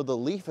guys know, the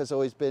Leaf has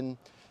always been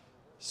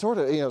sort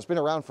of, it's been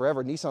around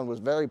forever. Nissan was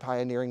very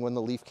pioneering when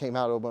the Leaf came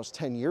out almost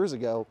 10 years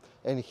ago.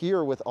 And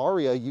here with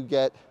Aria, you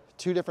get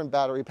two different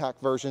battery pack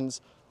versions,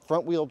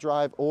 front wheel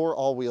drive or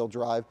all wheel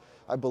drive.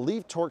 I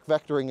believe torque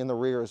vectoring in the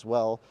rear as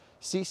well.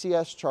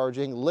 CCS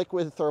charging,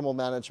 liquid thermal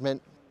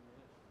management,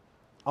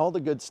 all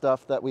the good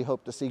stuff that we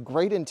hope to see.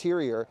 Great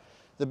interior.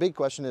 The big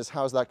question is,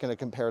 how's that going to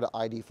compare to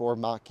ID4,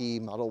 Mach-E,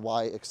 Model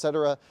Y,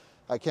 etc.?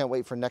 I can't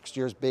wait for next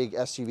year's big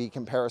SUV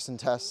comparison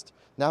test.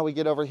 Now we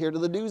get over here to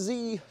the new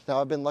Z. Now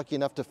I've been lucky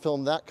enough to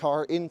film that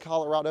car in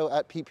Colorado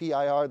at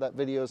PPIR. That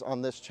video's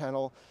on this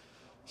channel.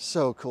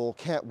 So cool,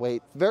 can't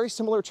wait. Very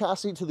similar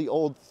chassis to the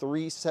old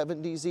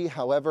 370Z.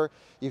 However,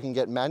 you can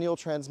get manual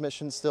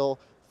transmission still,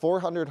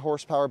 400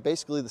 horsepower,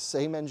 basically the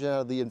same engine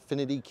out of the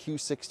Infiniti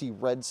Q60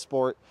 Red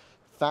Sport,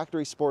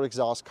 factory sport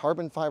exhaust,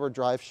 carbon fiber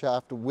drive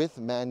shaft with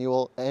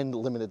manual and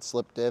limited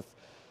slip diff.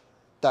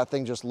 That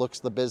thing just looks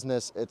the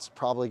business. It's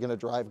probably gonna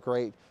drive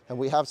great. And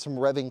we have some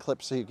revving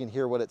clips so you can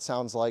hear what it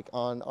sounds like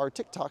on our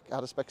TikTok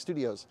Out of Spec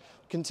Studios.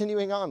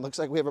 Continuing on, looks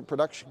like we have a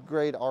production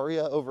grade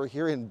Aria over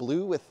here in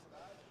blue with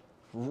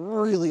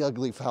really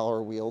ugly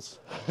Fowler wheels.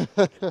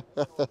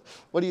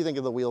 What do you think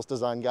of the wheels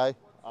design, guy?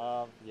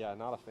 Yeah,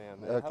 not a fan.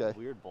 They Okay. have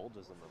weird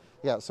bulges in them.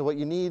 Yeah, so what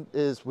you need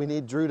is, we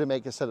need Drew to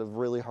make a set of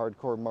really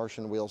hardcore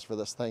Martian wheels for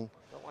this thing.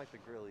 Don't like the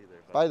grill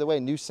either. But By the way,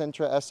 new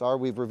Sentra SR,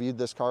 we've reviewed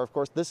this car, of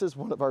course. This is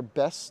one of our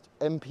best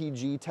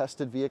MPG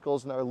tested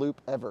vehicles in our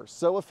loop ever.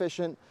 So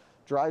efficient,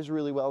 drives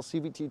really well.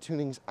 CVT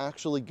tuning's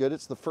actually good.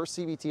 It's the first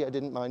CVT I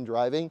didn't mind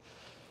driving.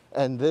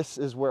 And this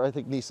is where I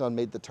think Nissan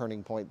made the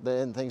turning point.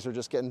 Then things are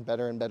just getting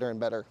better and better and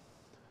better.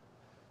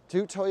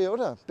 Two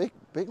Toyota,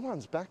 big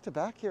ones back to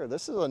back here.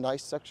 This is a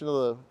nice section of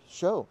the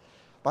show.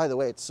 By the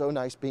way, it's so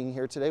nice being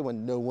here today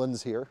when no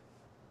one's here.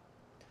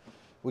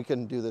 We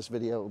couldn't do this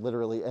video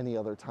literally any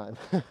other time.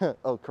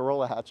 Oh,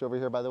 Corolla hatch over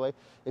here, by the way.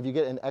 If you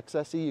get an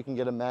XSE, you can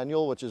get a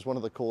manual, which is one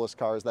of the coolest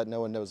cars that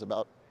no one knows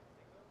about.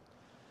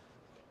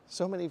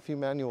 So many few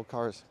manual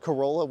cars.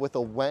 Corolla with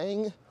a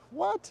Wang,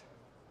 what?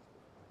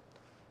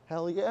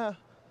 Hell yeah.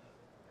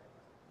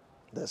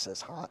 This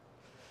is hot.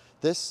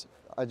 This,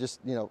 I just,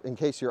 you know, in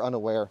case you're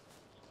unaware,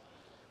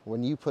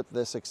 when you put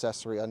this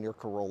accessory on your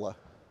Corolla,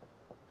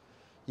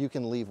 you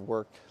can leave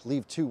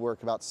to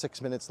work about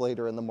 6 minutes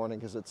later in the morning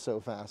because it's so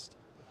fast.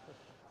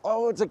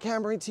 Oh, it's a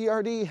Camry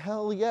TRD,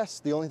 hell yes.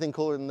 The only thing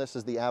cooler than this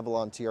is the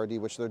Avalon TRD,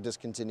 which they're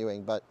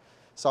discontinuing, but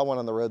saw one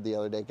on the road the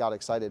other day, got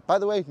excited. By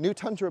the way, new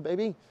Tundra,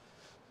 baby.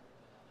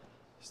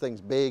 This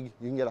thing's big.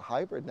 You can get a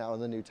hybrid now in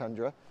the new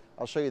Tundra.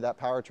 I'll show you that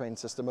powertrain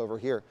system over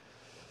here.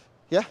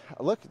 Yeah,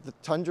 look, the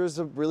Tundra is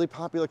a really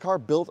popular car,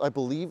 built, I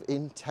believe,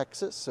 in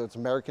Texas, so it's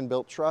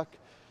American-built truck.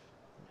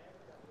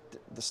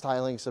 The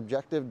styling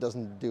subjective,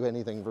 doesn't do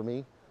anything for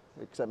me,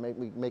 except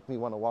make me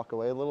want to walk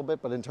away a little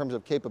bit. But in terms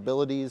of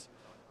capabilities,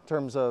 in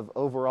terms of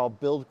overall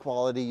build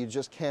quality, you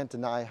just can't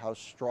deny how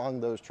strong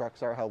those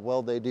trucks are, how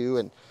well they do.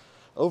 And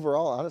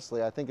overall,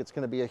 honestly, I think it's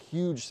going to be a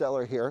huge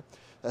seller here.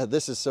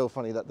 This is so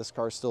funny that this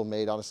car is still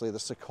made, honestly. The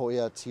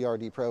Sequoia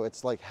TRD Pro,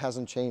 it's like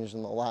hasn't changed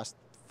in the last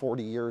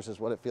 40 years is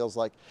what it feels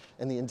like.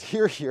 And the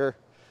interior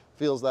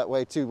feels that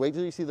way too. Wait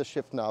till you see the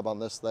shift knob on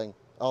this thing.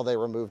 Oh, they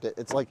removed it.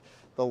 It's like,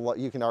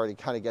 you can already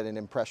kind of get an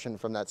impression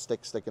from that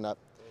stick sticking up.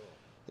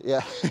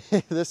 Yeah,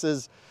 this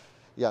is,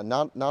 yeah,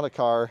 not a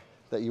car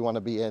that you want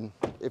to be in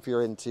if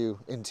you're into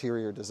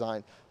interior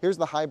design. Here's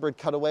the hybrid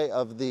cutaway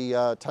of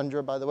the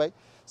Tundra, by the way.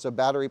 So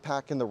battery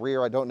pack in the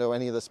rear, I don't know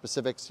any of the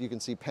specifics. You can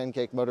see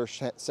pancake motor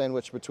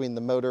sandwiched between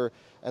the motor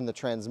and the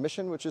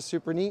transmission, which is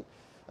super neat.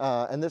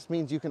 And this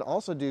means you can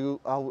also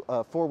do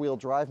a four-wheel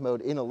drive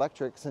mode in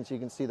electric, since you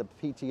can see the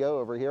PTO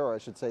over here, or I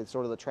should say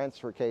sort of the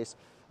transfer case,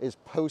 is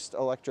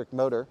post-electric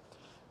motor.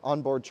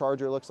 Onboard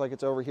charger looks like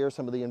it's over here,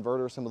 some of the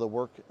inverter, some of the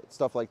work,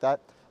 stuff like that.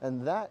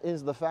 And that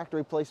is the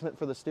factory placement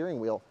for the steering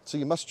wheel. So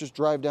you must just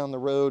drive down the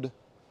road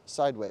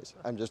sideways.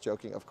 I'm just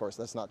joking, of course,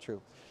 that's not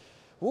true.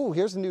 Ooh,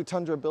 here's a new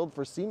Tundra build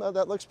for SEMA.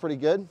 That looks pretty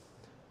good.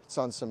 It's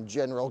on some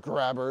general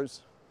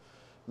grabbers.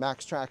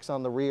 Max tracks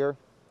on the rear.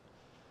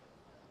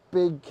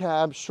 Big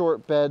cab,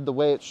 short bed, the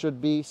way it should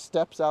be.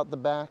 Steps out the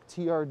back,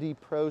 TRD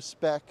Pro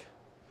spec.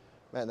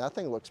 Man, that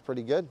thing looks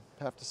pretty good,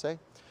 I have to say.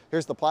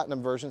 Here's the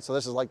Platinum version, so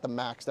this is like the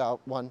maxed out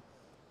one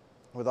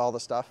with all the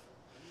stuff.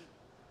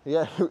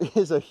 Yeah, it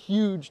is a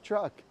huge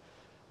truck.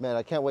 Man,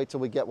 I can't wait till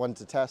we get one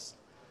to test.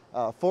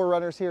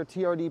 4Runners here,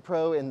 TRD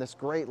Pro in this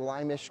great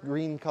limeish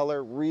green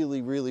color.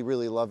 Really, really,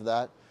 really love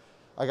that.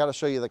 I gotta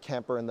show you the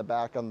camper in the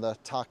back on the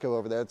Taco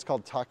over there. It's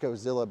called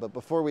Tacozilla, but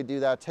before we do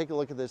that, take a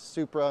look at this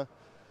Supra.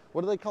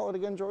 What do they call it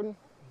again, Jordan?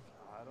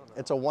 I don't know.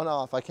 It's a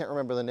one-off, I can't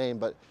remember the name,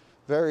 but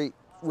very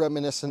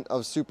reminiscent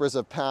of Supras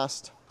of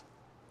past.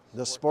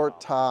 The Sport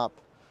Top,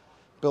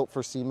 built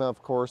for SEMA,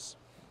 of course.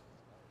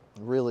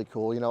 Really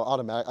cool, you know,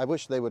 automatic. I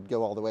wish they would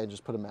go all the way and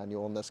just put a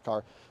manual in this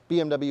car.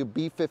 BMW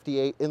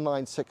B58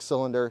 inline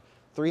 6-cylinder,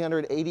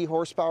 380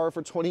 horsepower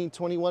for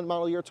 2021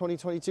 model year,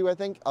 2022, I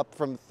think, up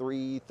from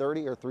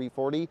 330 or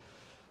 340.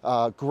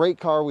 Great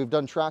car. We've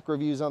done track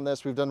reviews on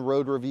this. We've done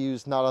road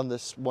reviews, not on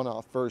this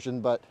one-off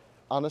version, but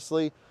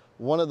honestly,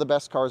 one of the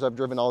best cars I've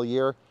driven all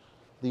year.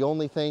 The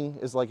only thing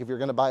is, like, if you're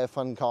going to buy a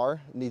fun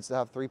car, it needs to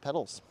have 3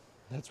 pedals.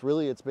 That's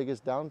really its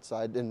biggest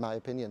downside, in my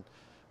opinion.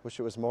 Wish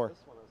it was more. This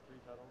one has 3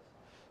 pedals?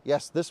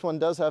 Yes, this one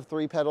does have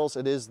 3 pedals.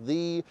 It is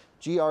the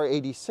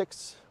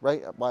GR86,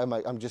 right? Why am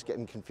I'm just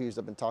getting confused.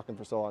 I've been talking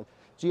for so long.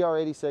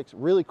 GR86,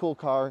 really cool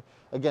car.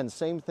 Again,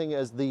 same thing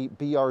as the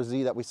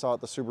BRZ that we saw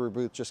at the Subaru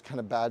booth, just kind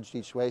of badged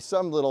each way.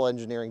 Some little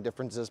engineering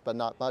differences, but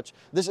not much.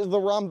 This is the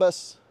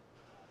Rhombus.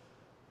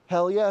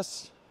 Hell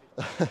yes.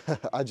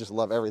 I just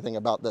love everything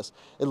about this.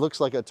 It looks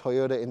like a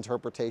Toyota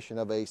interpretation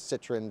of a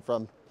Citroen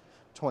from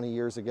 20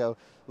 years ago.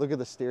 Look at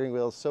the steering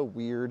wheel, it's so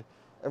weird.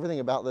 Everything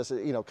about this,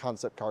 you know,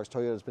 concept cars.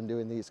 Toyota's been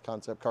doing these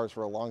concept cars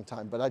for a long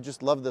time, but I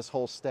just love this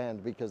whole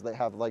stand because they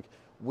have like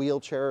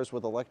wheelchairs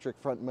with electric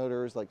front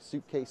motors, like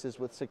suitcases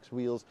with 6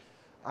 wheels.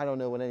 I don't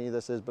know what any of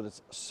this is, but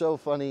it's so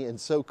funny and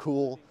so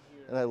cool.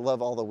 And I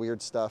love all the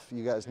weird stuff.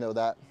 You guys know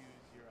that.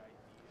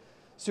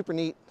 Super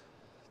neat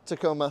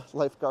Tacoma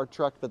lifeguard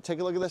truck. But take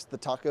a look at this, the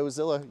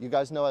Tacozilla. You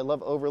guys know I love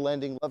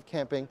overlanding, love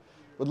camping.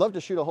 Would love to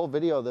shoot a whole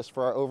video of this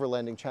for our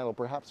overlanding channel.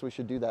 Perhaps we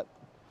should do that.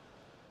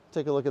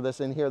 Take a look at this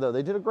in here though.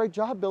 They did a great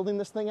job building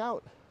this thing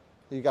out.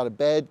 You got a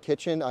bed,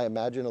 kitchen, I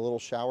imagine a little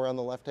shower on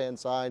the left-hand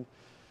side.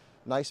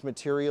 Nice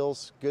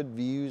materials, good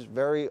views,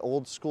 very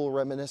old school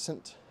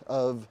reminiscent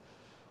of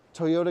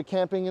Toyota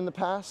camping in the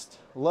past.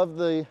 Love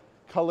the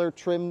color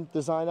trim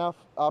design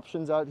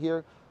options out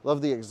here.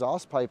 Love the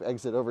exhaust pipe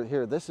exit over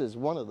here. This is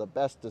one of the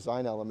best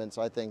design elements,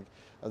 I think,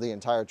 of the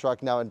entire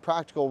truck. Now in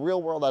practical,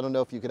 real world, I don't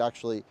know if you could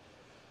actually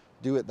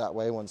do it that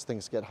way once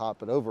things get hot,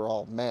 but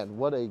overall, man,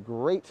 what a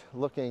great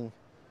looking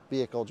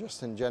vehicle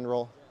just in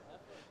general.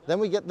 Then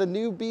we get the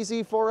new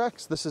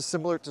BZ4X. This is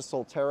similar to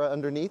Soltera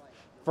underneath.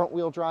 Front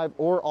wheel drive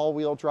or all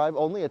wheel drive,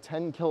 only a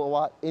 10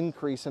 kilowatt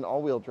increase in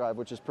all wheel drive,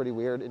 which is pretty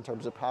weird in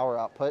terms of power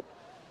output.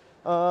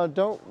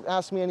 Don't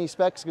ask me any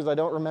specs because I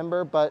don't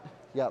remember, but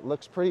yeah, it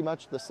looks pretty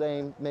much the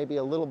same, maybe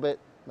a little bit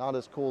not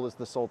as cool as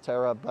the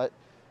Soltera, but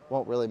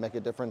won't really make a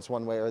difference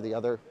one way or the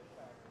other.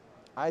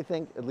 I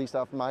think, at least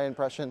off my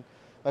impression,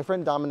 my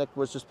friend Dominic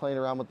was just playing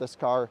around with this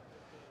car,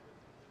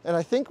 and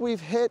I think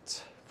we've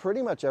hit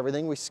pretty much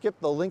everything. We skipped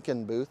the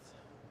Lincoln booth.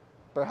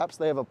 Perhaps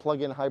they have a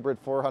plug-in hybrid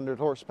 400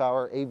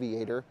 horsepower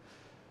Aviator,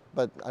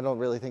 but I don't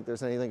really think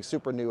there's anything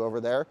super new over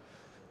there.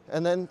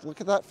 And then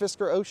look at that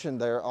Fisker Ocean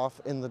there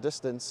off in the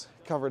distance,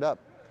 covered up.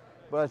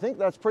 But I think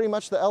that's pretty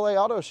much the LA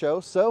Auto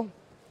Show, so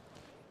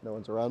no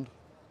one's around.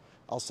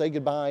 I'll say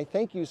goodbye.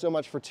 Thank you so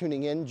much for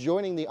tuning in,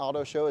 joining the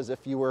auto show as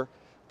if you were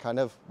kind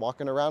of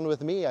walking around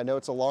with me. I know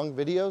it's a long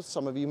video.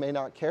 Some of you may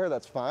not care,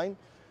 that's fine.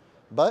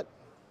 But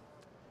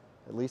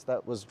at least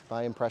that was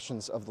my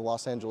impressions of the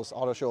Los Angeles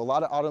Auto Show. A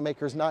lot of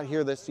automakers not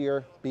here this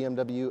year.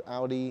 BMW,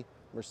 Audi,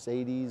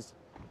 Mercedes.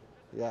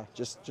 Yeah,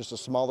 just a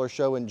smaller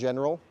show in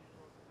general.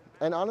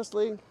 And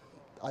honestly,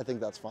 I think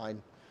that's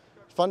fine.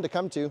 Fun to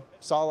come to.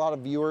 Saw a lot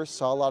of viewers,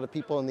 saw a lot of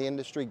people in the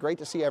industry. Great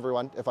to see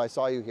everyone if I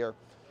saw you here.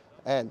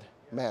 And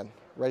man,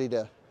 ready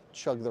to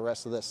chug the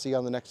rest of this. See you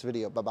on the next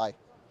video. Bye-bye.